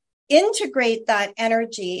to integrate that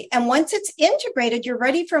energy. And once it's integrated, you're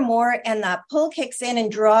ready for more, and that pull kicks in and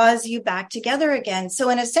draws you back together again. So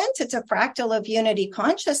in a sense, it's a fractal of unity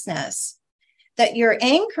consciousness that you're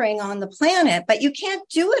anchoring on the planet, but you can't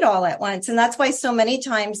do it all at once. And that's why so many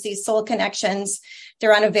times these soul connections,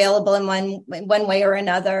 they're unavailable in one way or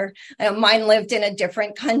another. Mine lived in a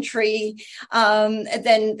different country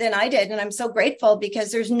than I did. And I'm so grateful,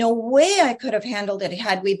 because there's no way I could have handled it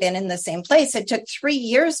had we been in the same place. It took 3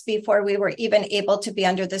 years before we were even able to be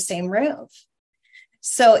under the same roof.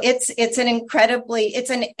 So it's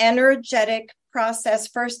an energetic process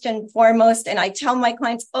first and foremost. And I tell my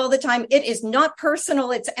clients all the time, it is not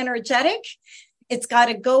personal, it's energetic. It's got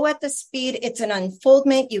to go at the speed. It's an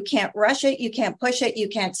unfoldment. You can't rush it. You can't push it. You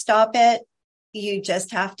can't stop it. You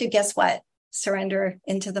just have to, guess what? Surrender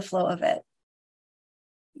into the flow of it.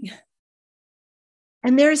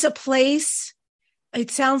 And there's a place,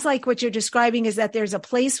 it sounds like what you're describing is that there's a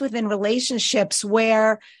place within relationships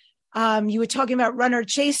where you were talking about runner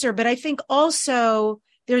chaser, but I think also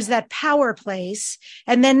there's that power place.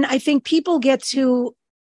 And then I think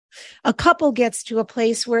a couple gets to a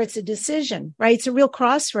place where it's a decision, right? It's a real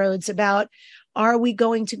crossroads about, are we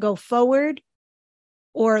going to go forward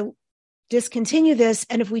or discontinue this?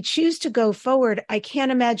 And if we choose to go forward, I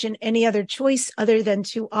can't imagine any other choice other than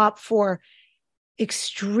to opt for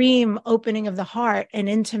extreme opening of the heart and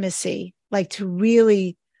intimacy, like to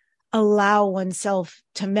really allow oneself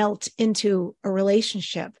to melt into a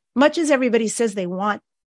relationship, much as everybody says they want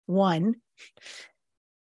one.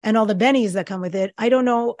 And all the bennies that come with it, I don't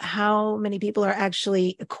know how many people are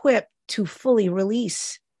actually equipped to fully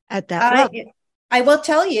release at that level. I will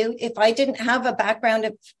tell you, if I didn't have a background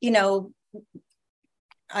of,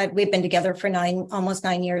 we've been together for almost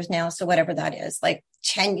 9 years now. So whatever that is, like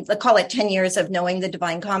 10, call it 10 years of knowing the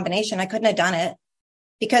divine combination, I couldn't have done it,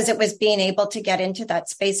 because it was being able to get into that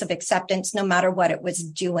space of acceptance no matter what it was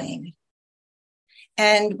doing.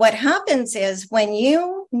 And what happens is when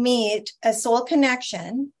you meet a soul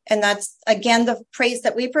connection, and that's, again, the phrase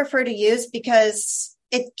that we prefer to use because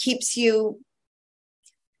it keeps you.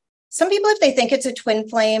 Some people, if they think it's a twin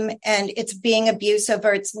flame and it's being abusive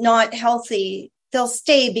or it's not healthy, they'll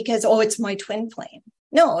stay because, oh, it's my twin flame.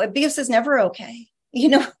 No, abuse is never okay,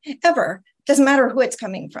 ever. Doesn't matter who it's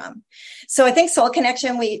coming from. So I think soul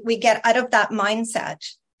connection, we get out of that mindset.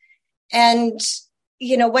 And,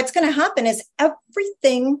 what's going to happen is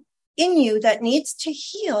everything in you that needs to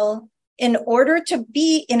heal in order to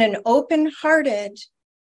be in an open-hearted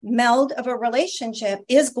meld of a relationship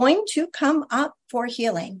is going to come up for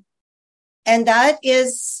healing. And that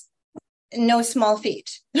is no small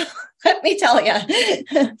feat, let me tell you.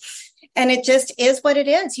 And it just is what it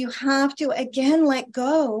is. You have to, again, let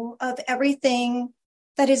go of everything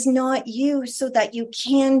that is not you so that you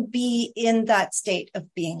can be in that state of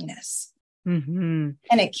beingness. Mm-hmm.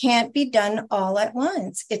 And it can't be done all at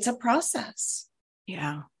once. It's a process.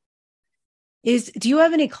 Yeah. Do you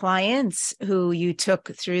have any clients who you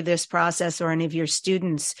took through this process or any of your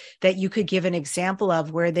students that you could give an example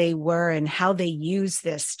of where they were and how they use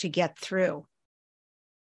this to get through?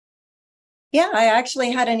 Yeah, I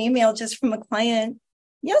actually had an email just from a client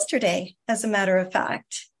yesterday, as a matter of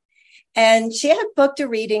fact. And she had booked a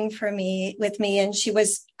reading with me, and she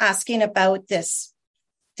was asking about this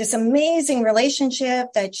amazing relationship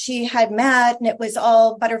that she had met, and it was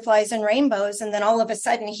all butterflies and rainbows. And then all of a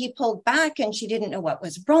sudden he pulled back and she didn't know what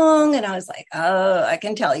was wrong. And I was like, oh, I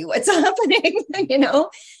can tell you what's happening.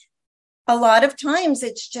 A lot of times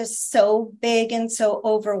it's just so big and so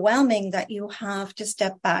overwhelming that you have to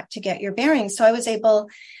step back to get your bearings. So I was able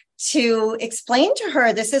to explain to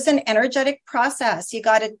her, this is an energetic process. You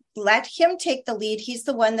got to let him take the lead. He's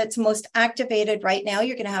the one that's most activated right now.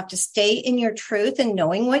 You're going to have to stay in your truth and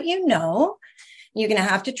knowing what you know. You're going to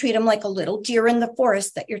have to treat him like a little deer in the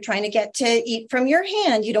forest that you're trying to get to eat from your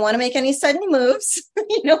hand. You don't want to make any sudden moves.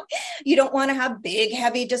 You don't want to have big,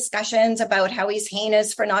 heavy discussions about how he's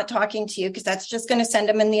heinous for not talking to you, because that's just going to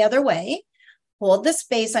send him in the other way. Hold the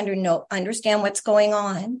space, understand what's going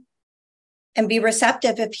on, and be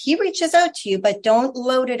receptive if he reaches out to you, but don't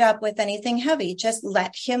load it up with anything heavy. Just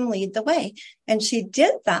let him lead the way. And she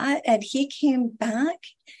did that, and he came back.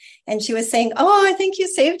 And she was saying, oh, I think you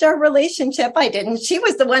saved our relationship. I didn't. She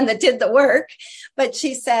was the one that did the work. But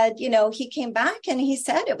she said, he came back and he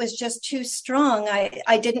said it was just too strong.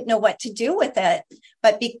 I didn't know what to do with it.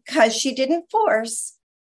 But because she didn't force,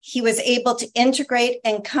 he was able to integrate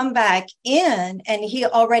and come back in. And he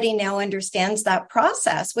already now understands that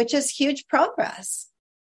process, which is huge progress.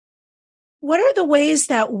 What are the ways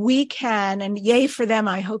that we can, and yay for them,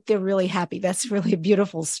 I hope they're really happy. That's really a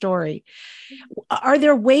beautiful story. Are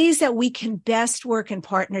there ways that we can best work in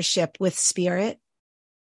partnership with spirit?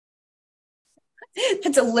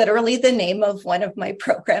 That's literally the name of one of my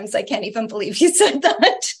programs. I can't even believe you said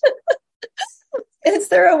that. Is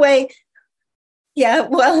there a way? Yeah,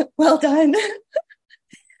 well done.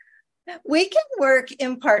 We can work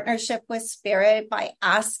in partnership with spirit by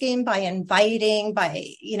asking, by inviting,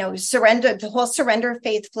 by, surrender. The whole surrender,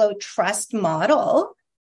 faith, flow, trust model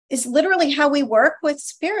is literally how we work with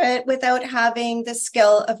spirit without having the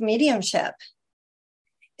skill of mediumship.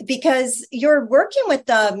 Because you're working with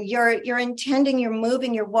them, you're intending, you're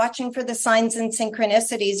moving, you're watching for the signs and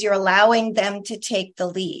synchronicities, you're allowing them to take the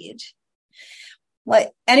lead.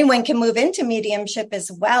 Anyone can move into mediumship as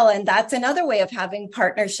well. And that's another way of having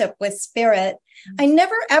partnership with spirit. I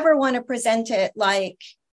never, ever want to present it like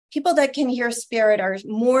people that can hear spirit are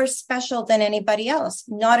more special than anybody else.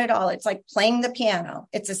 Not at all. It's like playing the piano.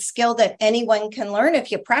 It's a skill that anyone can learn. If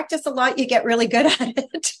you practice a lot, you get really good at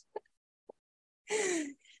it.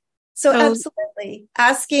 So absolutely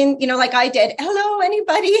asking, like I did, hello,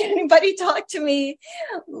 anybody talk to me,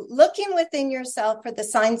 looking within yourself for the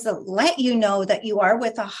signs that let you know that you are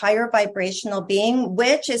with a higher vibrational being,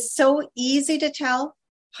 which is so easy to tell.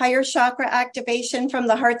 Higher chakra activation from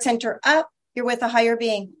the heart center up, you're with a higher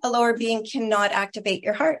being. A lower being cannot activate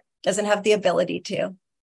your heart, doesn't have the ability to.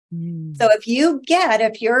 So if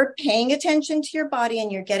you're paying attention to your body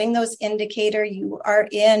and you're getting those indicators, you are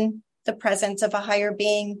in the presence of a higher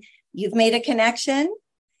being. You've made a connection,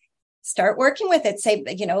 start working with it. Say,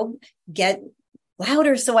 get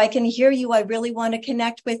louder so I can hear you. I really want to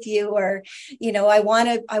connect with you. Or, I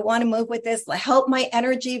want to move with this. Help my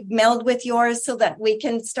energy meld with yours so that we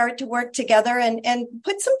can start to work together and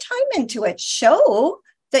put some time into it. Show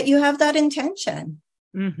that you have that intention.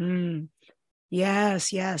 Mm-hmm.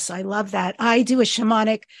 Yes. I love that. I do a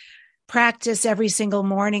shamanic practice every single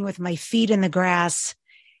morning with my feet in the grass.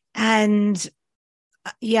 And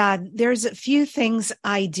yeah, there's a few things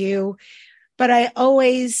I do, But I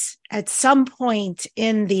always, at some point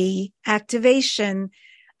in the activation,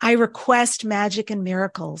 I request magic and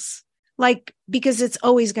miracles, like, because it's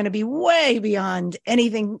always going to be way beyond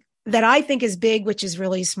anything that I think is big, which is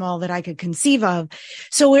really small that I could conceive of.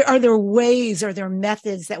 So are there ways, are there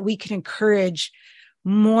methods that we can encourage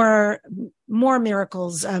more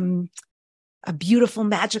miracles, a beautiful,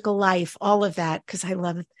 magical life, all of that? Because I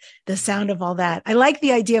love the sound of all that. I like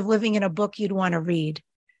the idea of living in a book you'd want to read.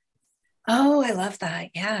 Oh, I love that.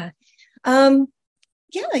 Yeah. I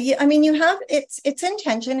mean, you have, it's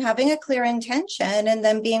intention, having a clear intention, and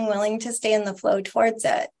then being willing to stay in the flow towards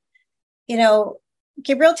it. You know,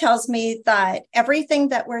 Gabriel tells me that everything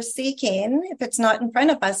that we're seeking, if it's not in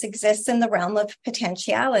front of us, exists in the realm of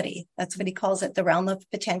potentiality. That's what he calls it, the realm of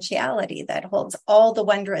potentiality, that holds all the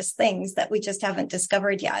wondrous things that we just haven't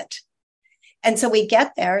discovered yet. And so we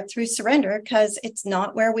get there through surrender, because it's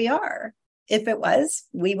not where we are. If it was,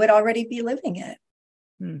 we would already be living it.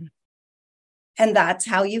 And that's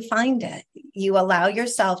how you find it. You allow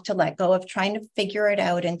yourself to let go of trying to figure it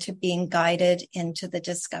out, into being guided into the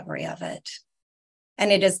discovery of it.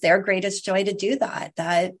 And it is their greatest joy to do that.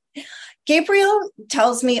 That Gabriel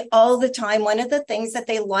tells me all the time, one of the things that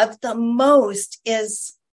they love the most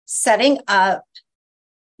is setting up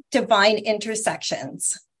divine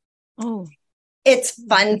intersections. Oh, it's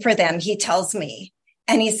fun for them, he tells me.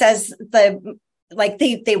 And he says they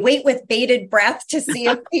wait with bated breath to see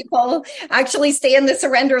if people actually stay in the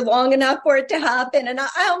surrender long enough for it to happen. And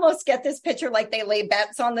I almost get this picture like they lay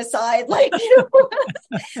bets on the side, like,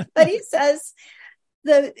 but he says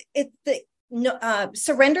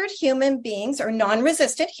surrendered human beings, or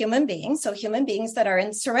non-resistant human beings, so human beings that are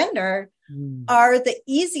in surrender, are the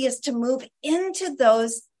easiest to move into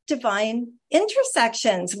those divine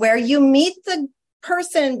intersections where you meet the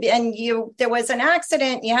person and there was an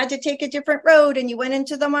accident, you had to take a different road, and you went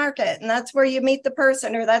into the market, and that's where you meet the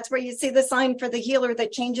person, or that's where you see the sign for the healer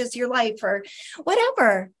that changes your life, or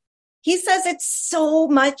whatever. He says it's so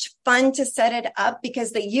much fun to set it up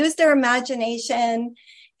because they use their imagination,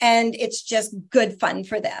 and it's just good fun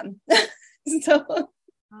for them. So,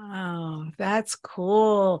 oh, that's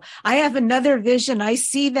cool. I have another vision. I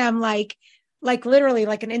see them like literally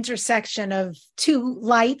like an intersection of two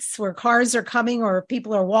lights where cars are coming or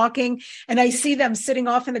people are walking. And I see them sitting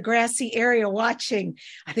off in the grassy area watching.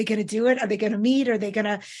 Are they going to do it? Are they going to meet?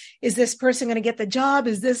 Is this person going to get the job?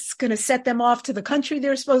 Is this going to set them off to the country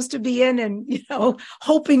they're supposed to be in? And,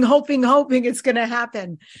 hoping it's going to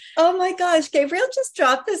happen. Oh my gosh, Gabriel just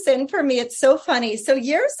dropped this in for me. It's so funny. So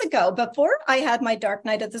years ago, before I had my dark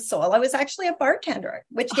night of the soul, I was actually a bartender,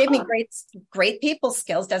 which gave me great people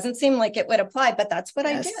skills. Doesn't seem like it would apply, but that's what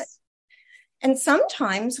I did. And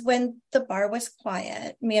sometimes when the bar was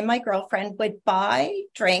quiet, me and my girlfriend would buy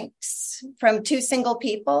drinks from two single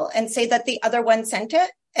people and say that the other one sent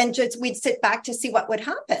it. And we'd sit back to see what would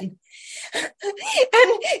happen.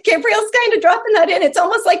 And Gabriel's kind of dropping that in. It's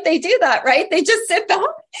almost like they do that, right? They just sit back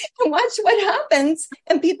and watch what happens.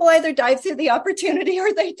 And people either dive through the opportunity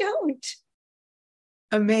or they don't.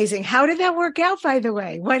 Amazing. How did that work out, by the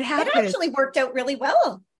way? What happened? It actually worked out really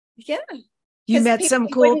well. Yeah. You met some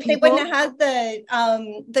cool people. They wouldn't have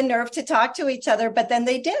had the nerve to talk to each other, but then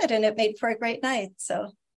they did, and it made for a great night.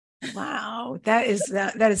 So, wow, that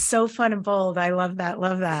is so fun and bold. I love that.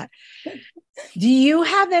 Love that. Do you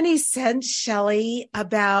have any sense, Shelley,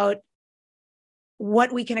 about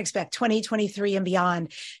what we can expect 2023 and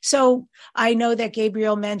beyond? So I know that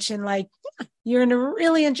Gabriel mentioned, like, you're in a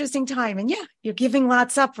really interesting time, and you're giving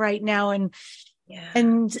lots up right now, and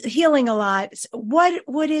healing a lot.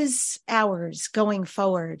 What is ours going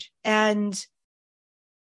forward? And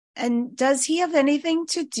does he have anything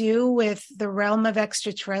to do with the realm of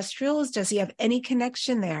extraterrestrials? Does he have any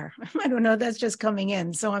connection there? I don't know. That's just coming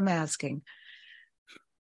in. So I'm asking.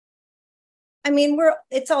 I mean,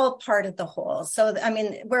 it's all part of the whole. So, I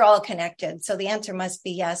mean, we're all connected. So the answer must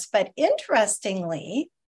be yes. But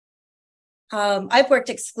interestingly, I've worked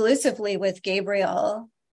exclusively with Gabriel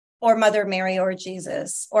or Mother Mary or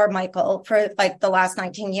Jesus or Michael for like the last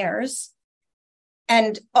 19 years.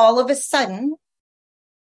 And all of a sudden,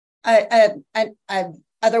 a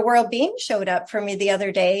otherworld being showed up for me the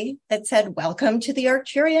other day that said, "Welcome to the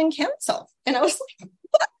Arcturian Council." And I was like,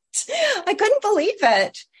 what? I couldn't believe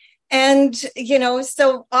it. And,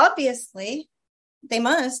 so obviously they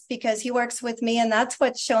must, because he works with me and that's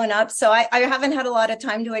what's shown up. So I haven't had a lot of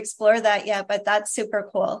time to explore that yet, but that's super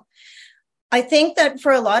cool. I think that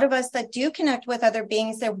for a lot of us that do connect with other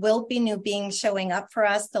beings, there will be new beings showing up for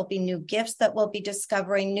us. There'll be new gifts that we'll be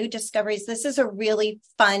discovering, new discoveries. This is a really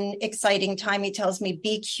fun, exciting time. He tells me,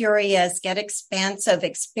 be curious, get expansive,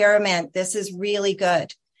 experiment. This is really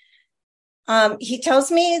good. He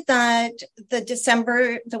tells me that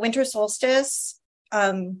the winter solstice,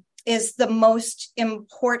 is the most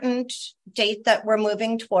important date that we're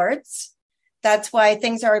moving towards. That's why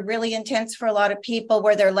things are really intense for a lot of people,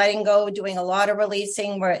 where they're letting go, doing a lot of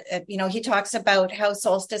releasing, where, he talks about how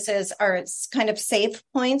solstices are kind of safe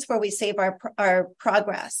points where we save our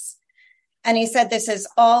progress. And he said this is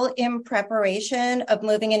all in preparation of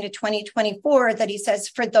moving into 2024, that he says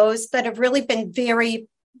for those that have really been very,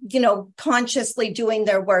 consciously doing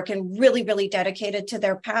their work and really, really dedicated to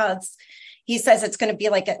their paths. He says it's going to be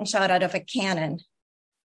like getting shot out of a cannon,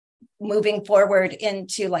 moving forward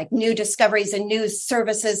into like new discoveries and new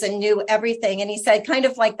services and new everything. And he said kind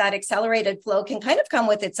of like that accelerated flow can kind of come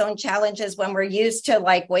with its own challenges when we're used to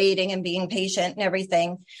like waiting and being patient and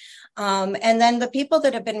everything. And then the people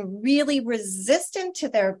that have been really resistant to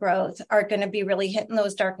their growth are going to be really hitting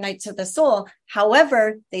those dark nights of the soul.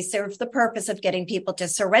 However, they serve the purpose of getting people to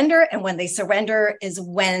surrender. And when they surrender is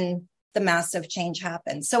when the massive change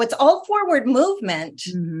happens. So it's all forward movement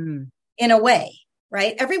in a way,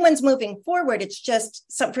 right? Everyone's moving forward. It's just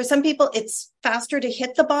for some people, it's faster to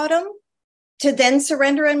hit the bottom to then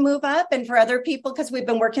surrender and move up. And for other people, because we've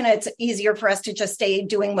been working, it's easier for us to just stay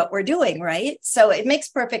doing what we're doing, right? So it makes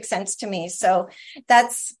perfect sense to me. So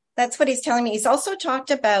that's what he's telling me. He's also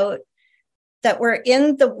talked about that we're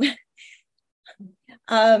in the,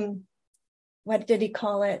 what did he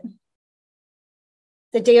call it?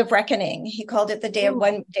 The day of reckoning. He called it the day of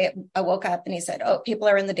one day. I woke up and he said, oh, people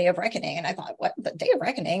are in the day of reckoning. And I thought, what, the day of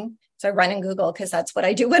reckoning? So I run and Google because that's what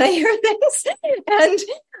I do when I hear things.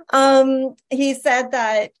 And he said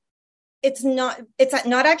that it's not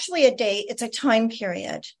actually a day, it's a time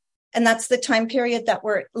period. And that's the time period that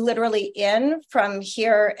we're literally in from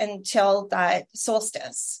here until that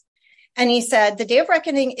solstice. And he said, the day of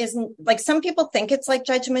reckoning isn't like some people think it's like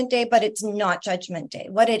Judgment Day, but it's not Judgment Day.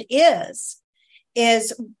 What it is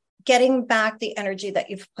getting back the energy that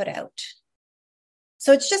you've put out.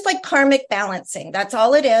 So it's just like karmic balancing. That's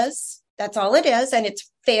all it is. That's all it is. And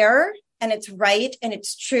it's fair and it's right and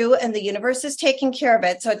it's true. And the universe is taking care of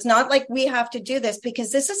it. So it's not like we have to do this,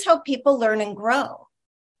 because this is how people learn and grow.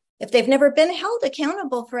 If they've never been held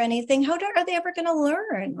accountable for anything, how are they ever going to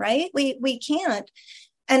learn, right? We can't.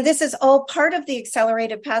 And this is all part of the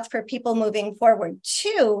accelerated path for people moving forward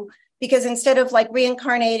too. Because instead of like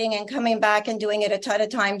reincarnating and coming back and doing it a ton of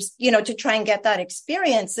times, to try and get that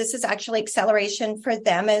experience, this is actually acceleration for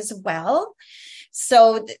them as well.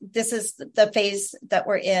 So this is the phase that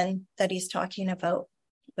we're in that he's talking about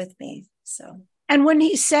with me. So, and when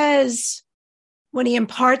he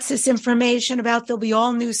imparts this information about there'll be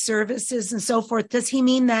all new services and so forth, does he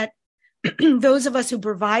mean that those of us who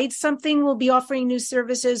provide something will be offering new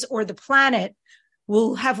services, or the planet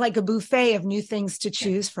will have like a buffet of new things to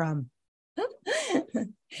choose from?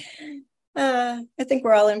 I think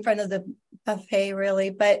we're all in front of the buffet, really,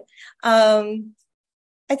 but I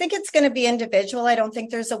think it's going to be individual. I don't think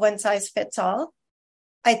there's a one size fits all.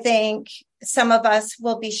 I think some of us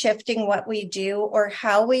will be shifting what we do or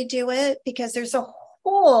how we do it, because there's a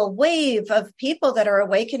whole wave of people that are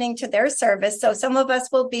awakening to their service. So some of us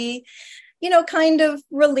will be kind of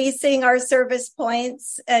releasing our service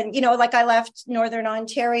points. And, like I left Northern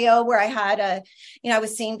Ontario where I had I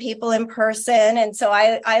was seeing people in person. And so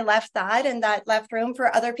I left that, and that left room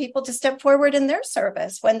for other people to step forward in their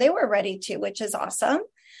service when they were ready to, which is awesome.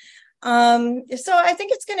 So I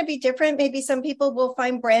think it's going to be different. Maybe some people will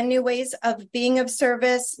find brand new ways of being of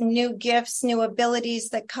service, new gifts, new abilities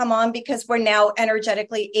that come on because we're now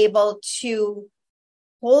energetically able to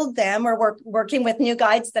hold them, or we're working with new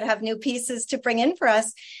guides that have new pieces to bring in for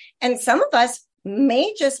us. And some of us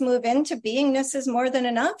may just move into beingness is more than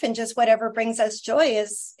enough, and just whatever brings us joy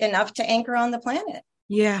is enough to anchor on the planet.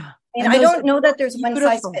 Yeah. And I don't know that there's one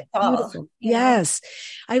size fits all. Beautiful. Yes.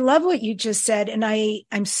 I love what you just said. And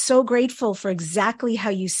I'm so grateful for exactly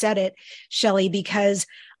how you said it, Shelley, because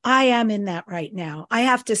I am in that right now. I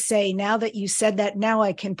have to say, now that you said that, now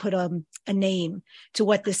I can put a name to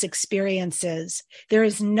what this experience is. There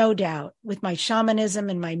is no doubt with my shamanism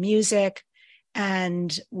and my music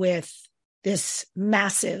and with this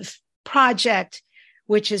massive project,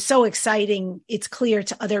 which is so exciting. It's clear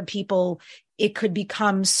to other people it could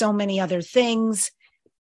become so many other things.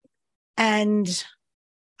 And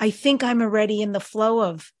I think I'm already in the flow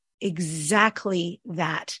of exactly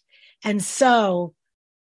that. And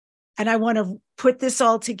I want to put this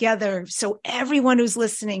all together so everyone who's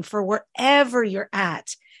listening, for wherever you're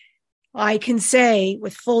at, I can say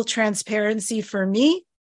with full transparency, for me,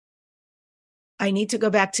 I need to go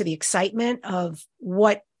back to the excitement of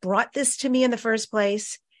what brought this to me in the first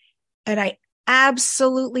place. And I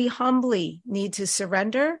absolutely humbly need to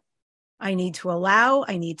surrender. I need to allow,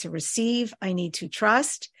 I need to receive, I need to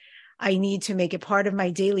trust. I need to make it part of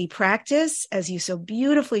my daily practice, as you so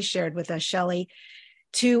beautifully shared with us, Shelley,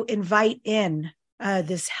 to invite in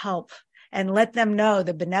this help and let them know,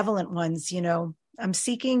 the benevolent ones, I'm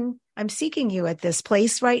seeking you at this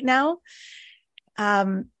place right now.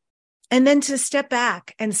 And then to step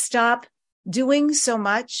back and stop doing so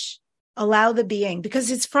much, allow the being,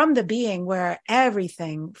 because it's from the being where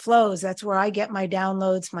everything flows. That's where I get my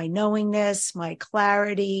downloads, my knowingness, my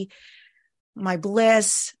clarity, my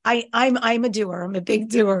bliss. I'm a doer. I'm a big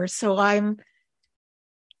doer. So I'm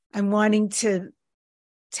wanting to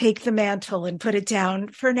take the mantle and put it down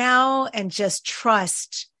for now and just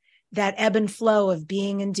trust that ebb and flow of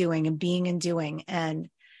being and doing and being and doing. And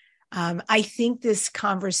I think this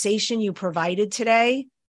conversation you provided today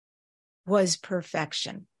was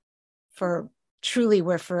perfection for truly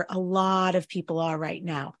where for a lot of people are right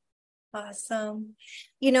now. Awesome.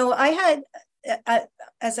 I had,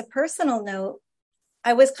 as a personal note,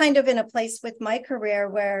 I was kind of in a place with my career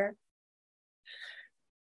where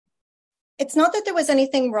it's not that there was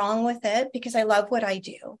anything wrong with it, because I love what I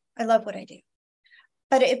do.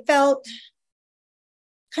 But it felt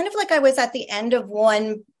kind of like I was at the end of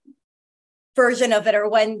one version of it or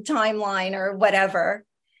one timeline or whatever.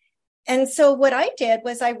 And so what I did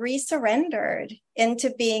was I re-surrendered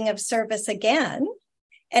into being of service again.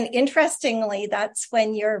 And interestingly, that's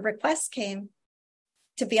when your request came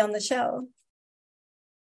to be on the show.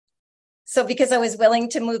 So because I was willing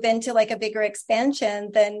to move into like a bigger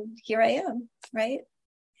expansion, then here I am, right?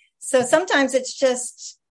 So sometimes it's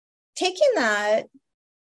just taking that,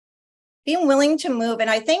 being willing to move. And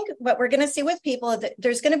I think what we're going to see with people, that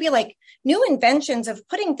there's going to be like new inventions of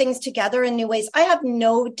putting things together in new ways. I have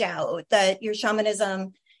no doubt that your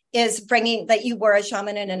shamanism is bringing, that you were a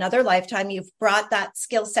shaman in another lifetime. You've brought that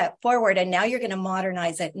skill set forward, and now you're going to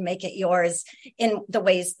modernize it and make it yours in the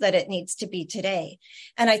ways that it needs to be today.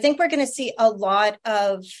 And I think we're going to see a lot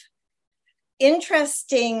of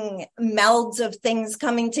interesting melds of things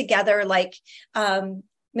coming together, like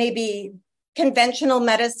maybe conventional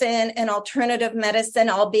medicine and alternative medicine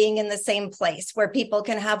all being in the same place, where people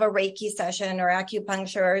can have a Reiki session or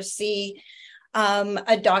acupuncture or see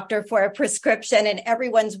a doctor for a prescription, and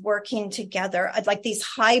everyone's working together. I'd like these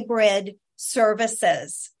hybrid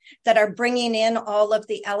services that are bringing in all of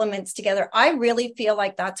the elements together. I really feel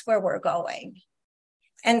like that's where we're going.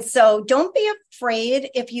 And so don't be afraid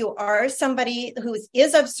if you are somebody who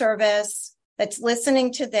is of service that's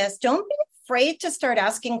listening to this. Don't be afraid to start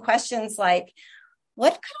asking questions like,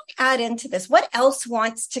 what could I add into this? What else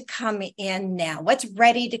wants to come in now? What's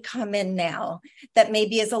ready to come in now that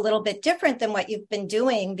maybe is a little bit different than what you've been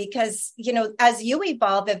doing? Because, as you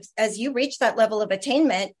evolve, as you reach that level of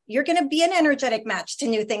attainment, you're going to be an energetic match to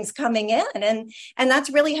new things coming in. And that's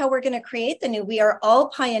really how we're going to create the new. We are all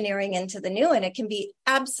pioneering into the new, and it can be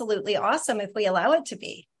absolutely awesome if we allow it to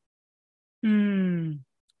be.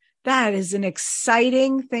 That is an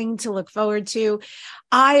exciting thing to look forward to.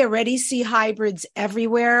 I already see hybrids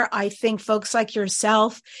everywhere. I think folks like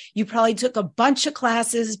yourself, you probably took a bunch of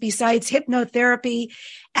classes besides hypnotherapy,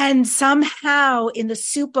 and somehow in the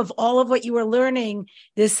soup of all of what you were learning,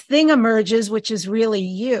 this thing emerges, which is really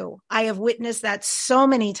you. I have witnessed that so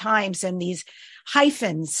many times in these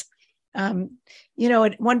hyphens.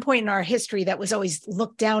 At one point in our history, that was always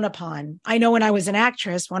looked down upon. I know when I was an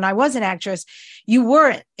actress,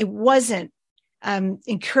 it wasn't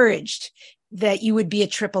encouraged that you would be a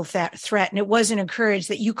triple threat. And it wasn't encouraged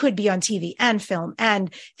that you could be on TV and film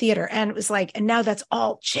and theater. And it was like, and now that's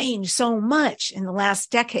all changed so much in the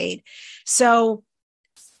last decade. So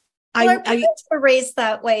our parents were raised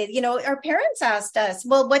that way. Our parents asked us,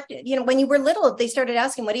 well, when you were little, they started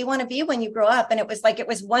asking, what do you want to be when you grow up? And it was like, it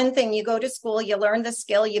was one thing. You go to school, you learn the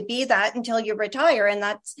skill, you be that until you retire. And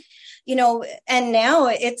that's, and now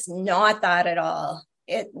it's not that at all.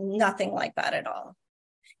 Nothing like that at all.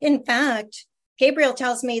 In fact, Gabriel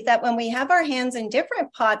tells me that when we have our hands in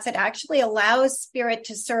different pots, it actually allows spirit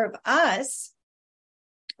to serve us,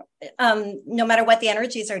 no matter what the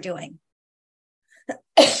energies are doing.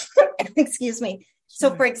 Excuse me.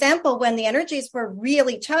 So, for example, when the energies were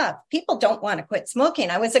really tough, people don't want to quit smoking.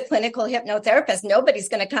 I was a clinical hypnotherapist. Nobody's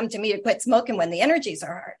going to come to me to quit smoking when the energies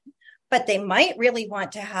are hard. But they might really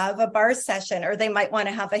want to have a bar session, or they might want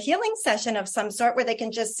to have a healing session of some sort where they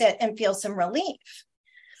can just sit and feel some relief.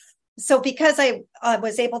 So because I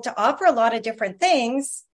was able to offer a lot of different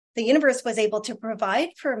things, the universe was able to provide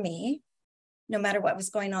for me no matter what was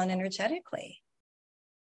going on energetically.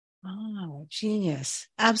 Oh, genius.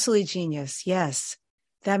 Absolutely genius. Yes.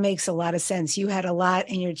 That makes a lot of sense. You had a lot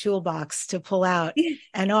in your toolbox to pull out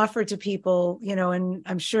and offer to people, and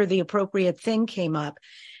I'm sure the appropriate thing came up.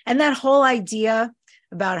 And that whole idea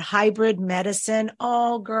about hybrid medicine,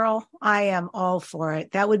 oh, girl, I am all for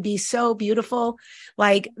it. That would be so beautiful.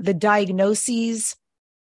 Like the diagnoses,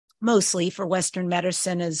 mostly for Western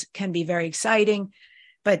medicine, can be very exciting.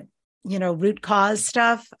 But, root cause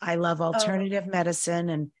stuff, I love alternative medicine.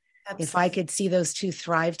 And absolutely. If I could see those two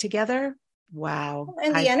thrive together, wow.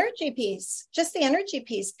 And the energy piece, just the energy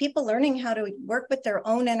piece, people learning how to work with their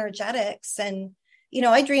own energetics. And,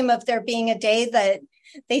 I dream of there being a day that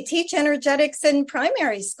they teach energetics in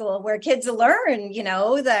primary school where kids learn,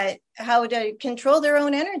 that how to control their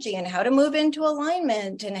own energy and how to move into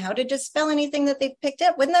alignment and how to dispel anything that they've picked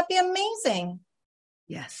up. Wouldn't that be amazing?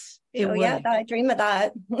 Yes, it would. Yeah, I dream of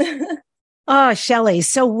that. Oh, Shelley.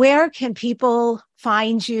 So where can people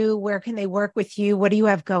find you? Where can they work with you? What do you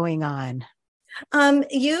have going on?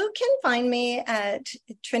 You can find me at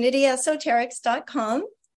trinityesoterics.com.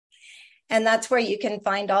 And that's where you can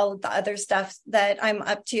find all of the other stuff that I'm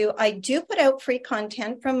up to. I do put out free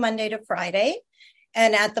content from Monday to Friday.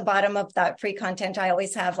 And at the bottom of that free content, I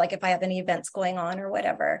always have, like, if I have any events going on or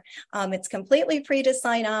whatever, it's completely free to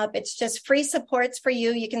sign up. It's just free supports for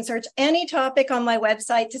you. You can search any topic on my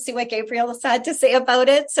website to see what Gabriel has had to say about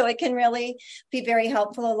it. So it can really be very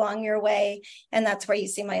helpful along your way. And that's where you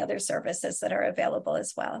see my other services that are available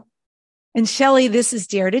as well. And Shelley, this is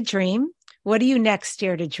Dare to Dream. What do you next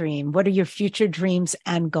dare to dream? What are your future dreams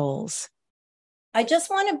and goals? I just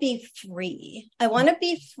want to be free. I want to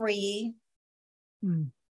be free to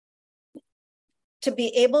be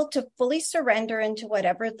able to fully surrender into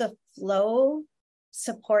whatever the flow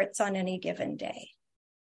supports on any given day.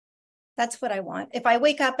 That's what I want. If I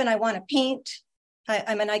wake up and I want to paint,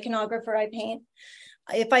 I'm an iconographer, I paint.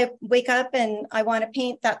 If I wake up and I want to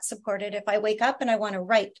paint, that's supported. If I wake up and I want to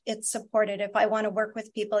write, it's supported. If I want to work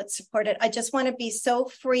with people, it's supported. I just want to be so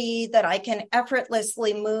free that I can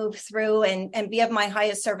effortlessly move through and be of my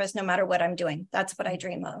highest service no matter what I'm doing. That's what I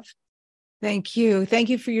dream of. Thank you. Thank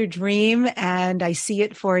you for your dream. And I see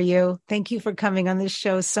it for you. Thank you for coming on this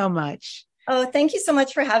show so much. Oh, thank you so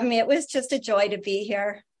much for having me. It was just a joy to be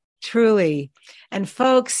here. Truly. And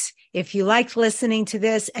folks, if you liked listening to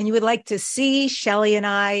this and you would like to see Shelley and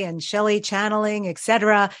I and Shelley channeling,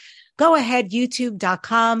 etc., go ahead,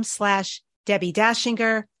 youtube.com/Debbi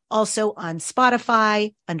Dachinger, also on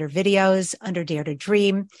Spotify, under videos, under Dare to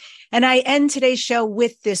Dream. And I end today's show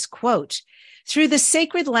with this quote: "Through the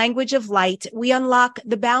sacred language of light, we unlock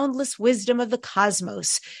the boundless wisdom of the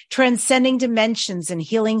cosmos, transcending dimensions and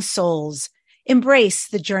healing souls. Embrace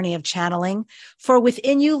the journey of channeling, for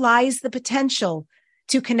within you lies the potential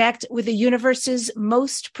to connect with the universe's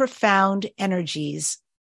most profound energies."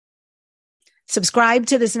 Subscribe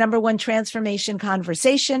to this #1 transformation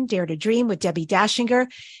conversation, Dare to Dream with Debbi Dachinger.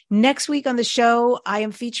 Next week on the show, I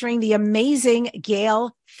am featuring the amazing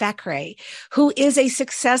Gail Thackeray, who is a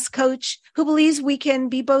success coach who believes we can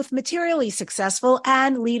be both materially successful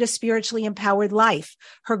and lead a spiritually empowered life.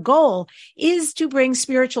 Her goal is to bring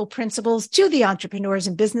spiritual principles to the entrepreneurs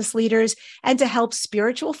and business leaders and to help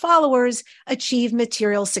spiritual followers achieve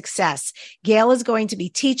material success. Gail is going to be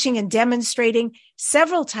teaching and demonstrating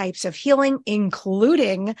several types of healing,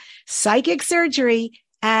 including psychic surgery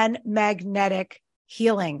and magnetic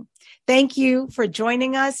healing. Thank you for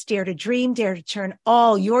joining us. Dare to dream, dare to turn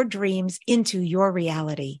all your dreams into your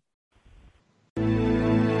reality.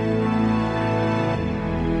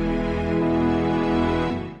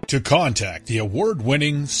 To contact the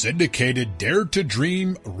award-winning syndicated Dare to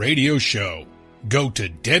Dream radio show, go to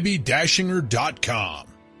DebbiDachinger.com.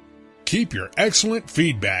 Keep your excellent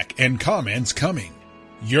feedback and comments coming.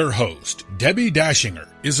 Your host, Debbi Dachinger,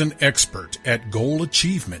 is an expert at goal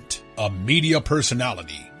achievement, a media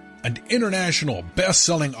personality, an international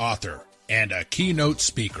best-selling author, and a keynote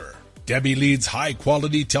speaker. Debbi leads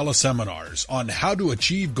high-quality teleseminars on how to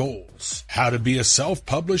achieve goals, how to be a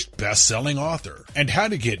self-published best-selling author, and how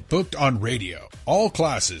to get booked on radio. All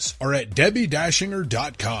classes are at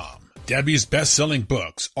DebbiDachinger.com. Debbi's best-selling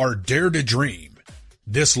books are Dare to Dream,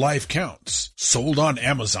 This Life Counts, sold on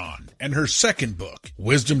Amazon, and her second book,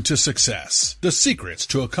 Wisdom to Success, The Secrets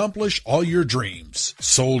to Accomplish All Your Dreams,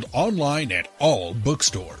 sold online at all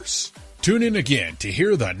bookstores. Tune in again to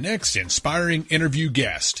hear the next inspiring interview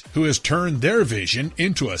guest who has turned their vision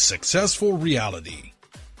into a successful reality.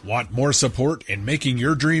 Want more support in making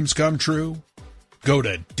your dreams come true? Go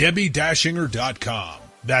to DebbiDachinger.com.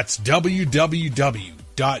 That's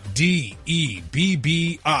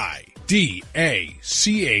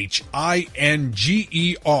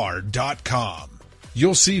www.DebbiDachinger.com.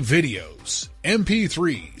 You'll see videos,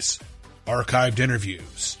 MP3s, archived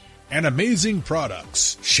interviews, and amazing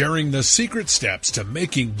products, sharing the secret steps to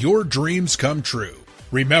making your dreams come true.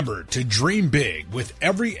 Remember to dream big with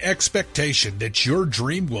every expectation that your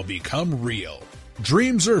dream will become real.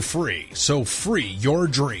 Dreams are free, so free your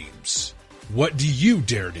dreams. What do you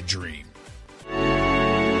dare to dream?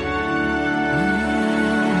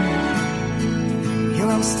 Here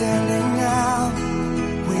I'm standing now,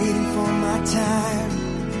 waiting for my time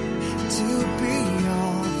to be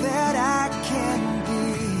all that I can be.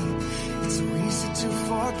 It's so easy to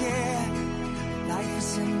forget, life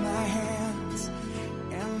is in my hands.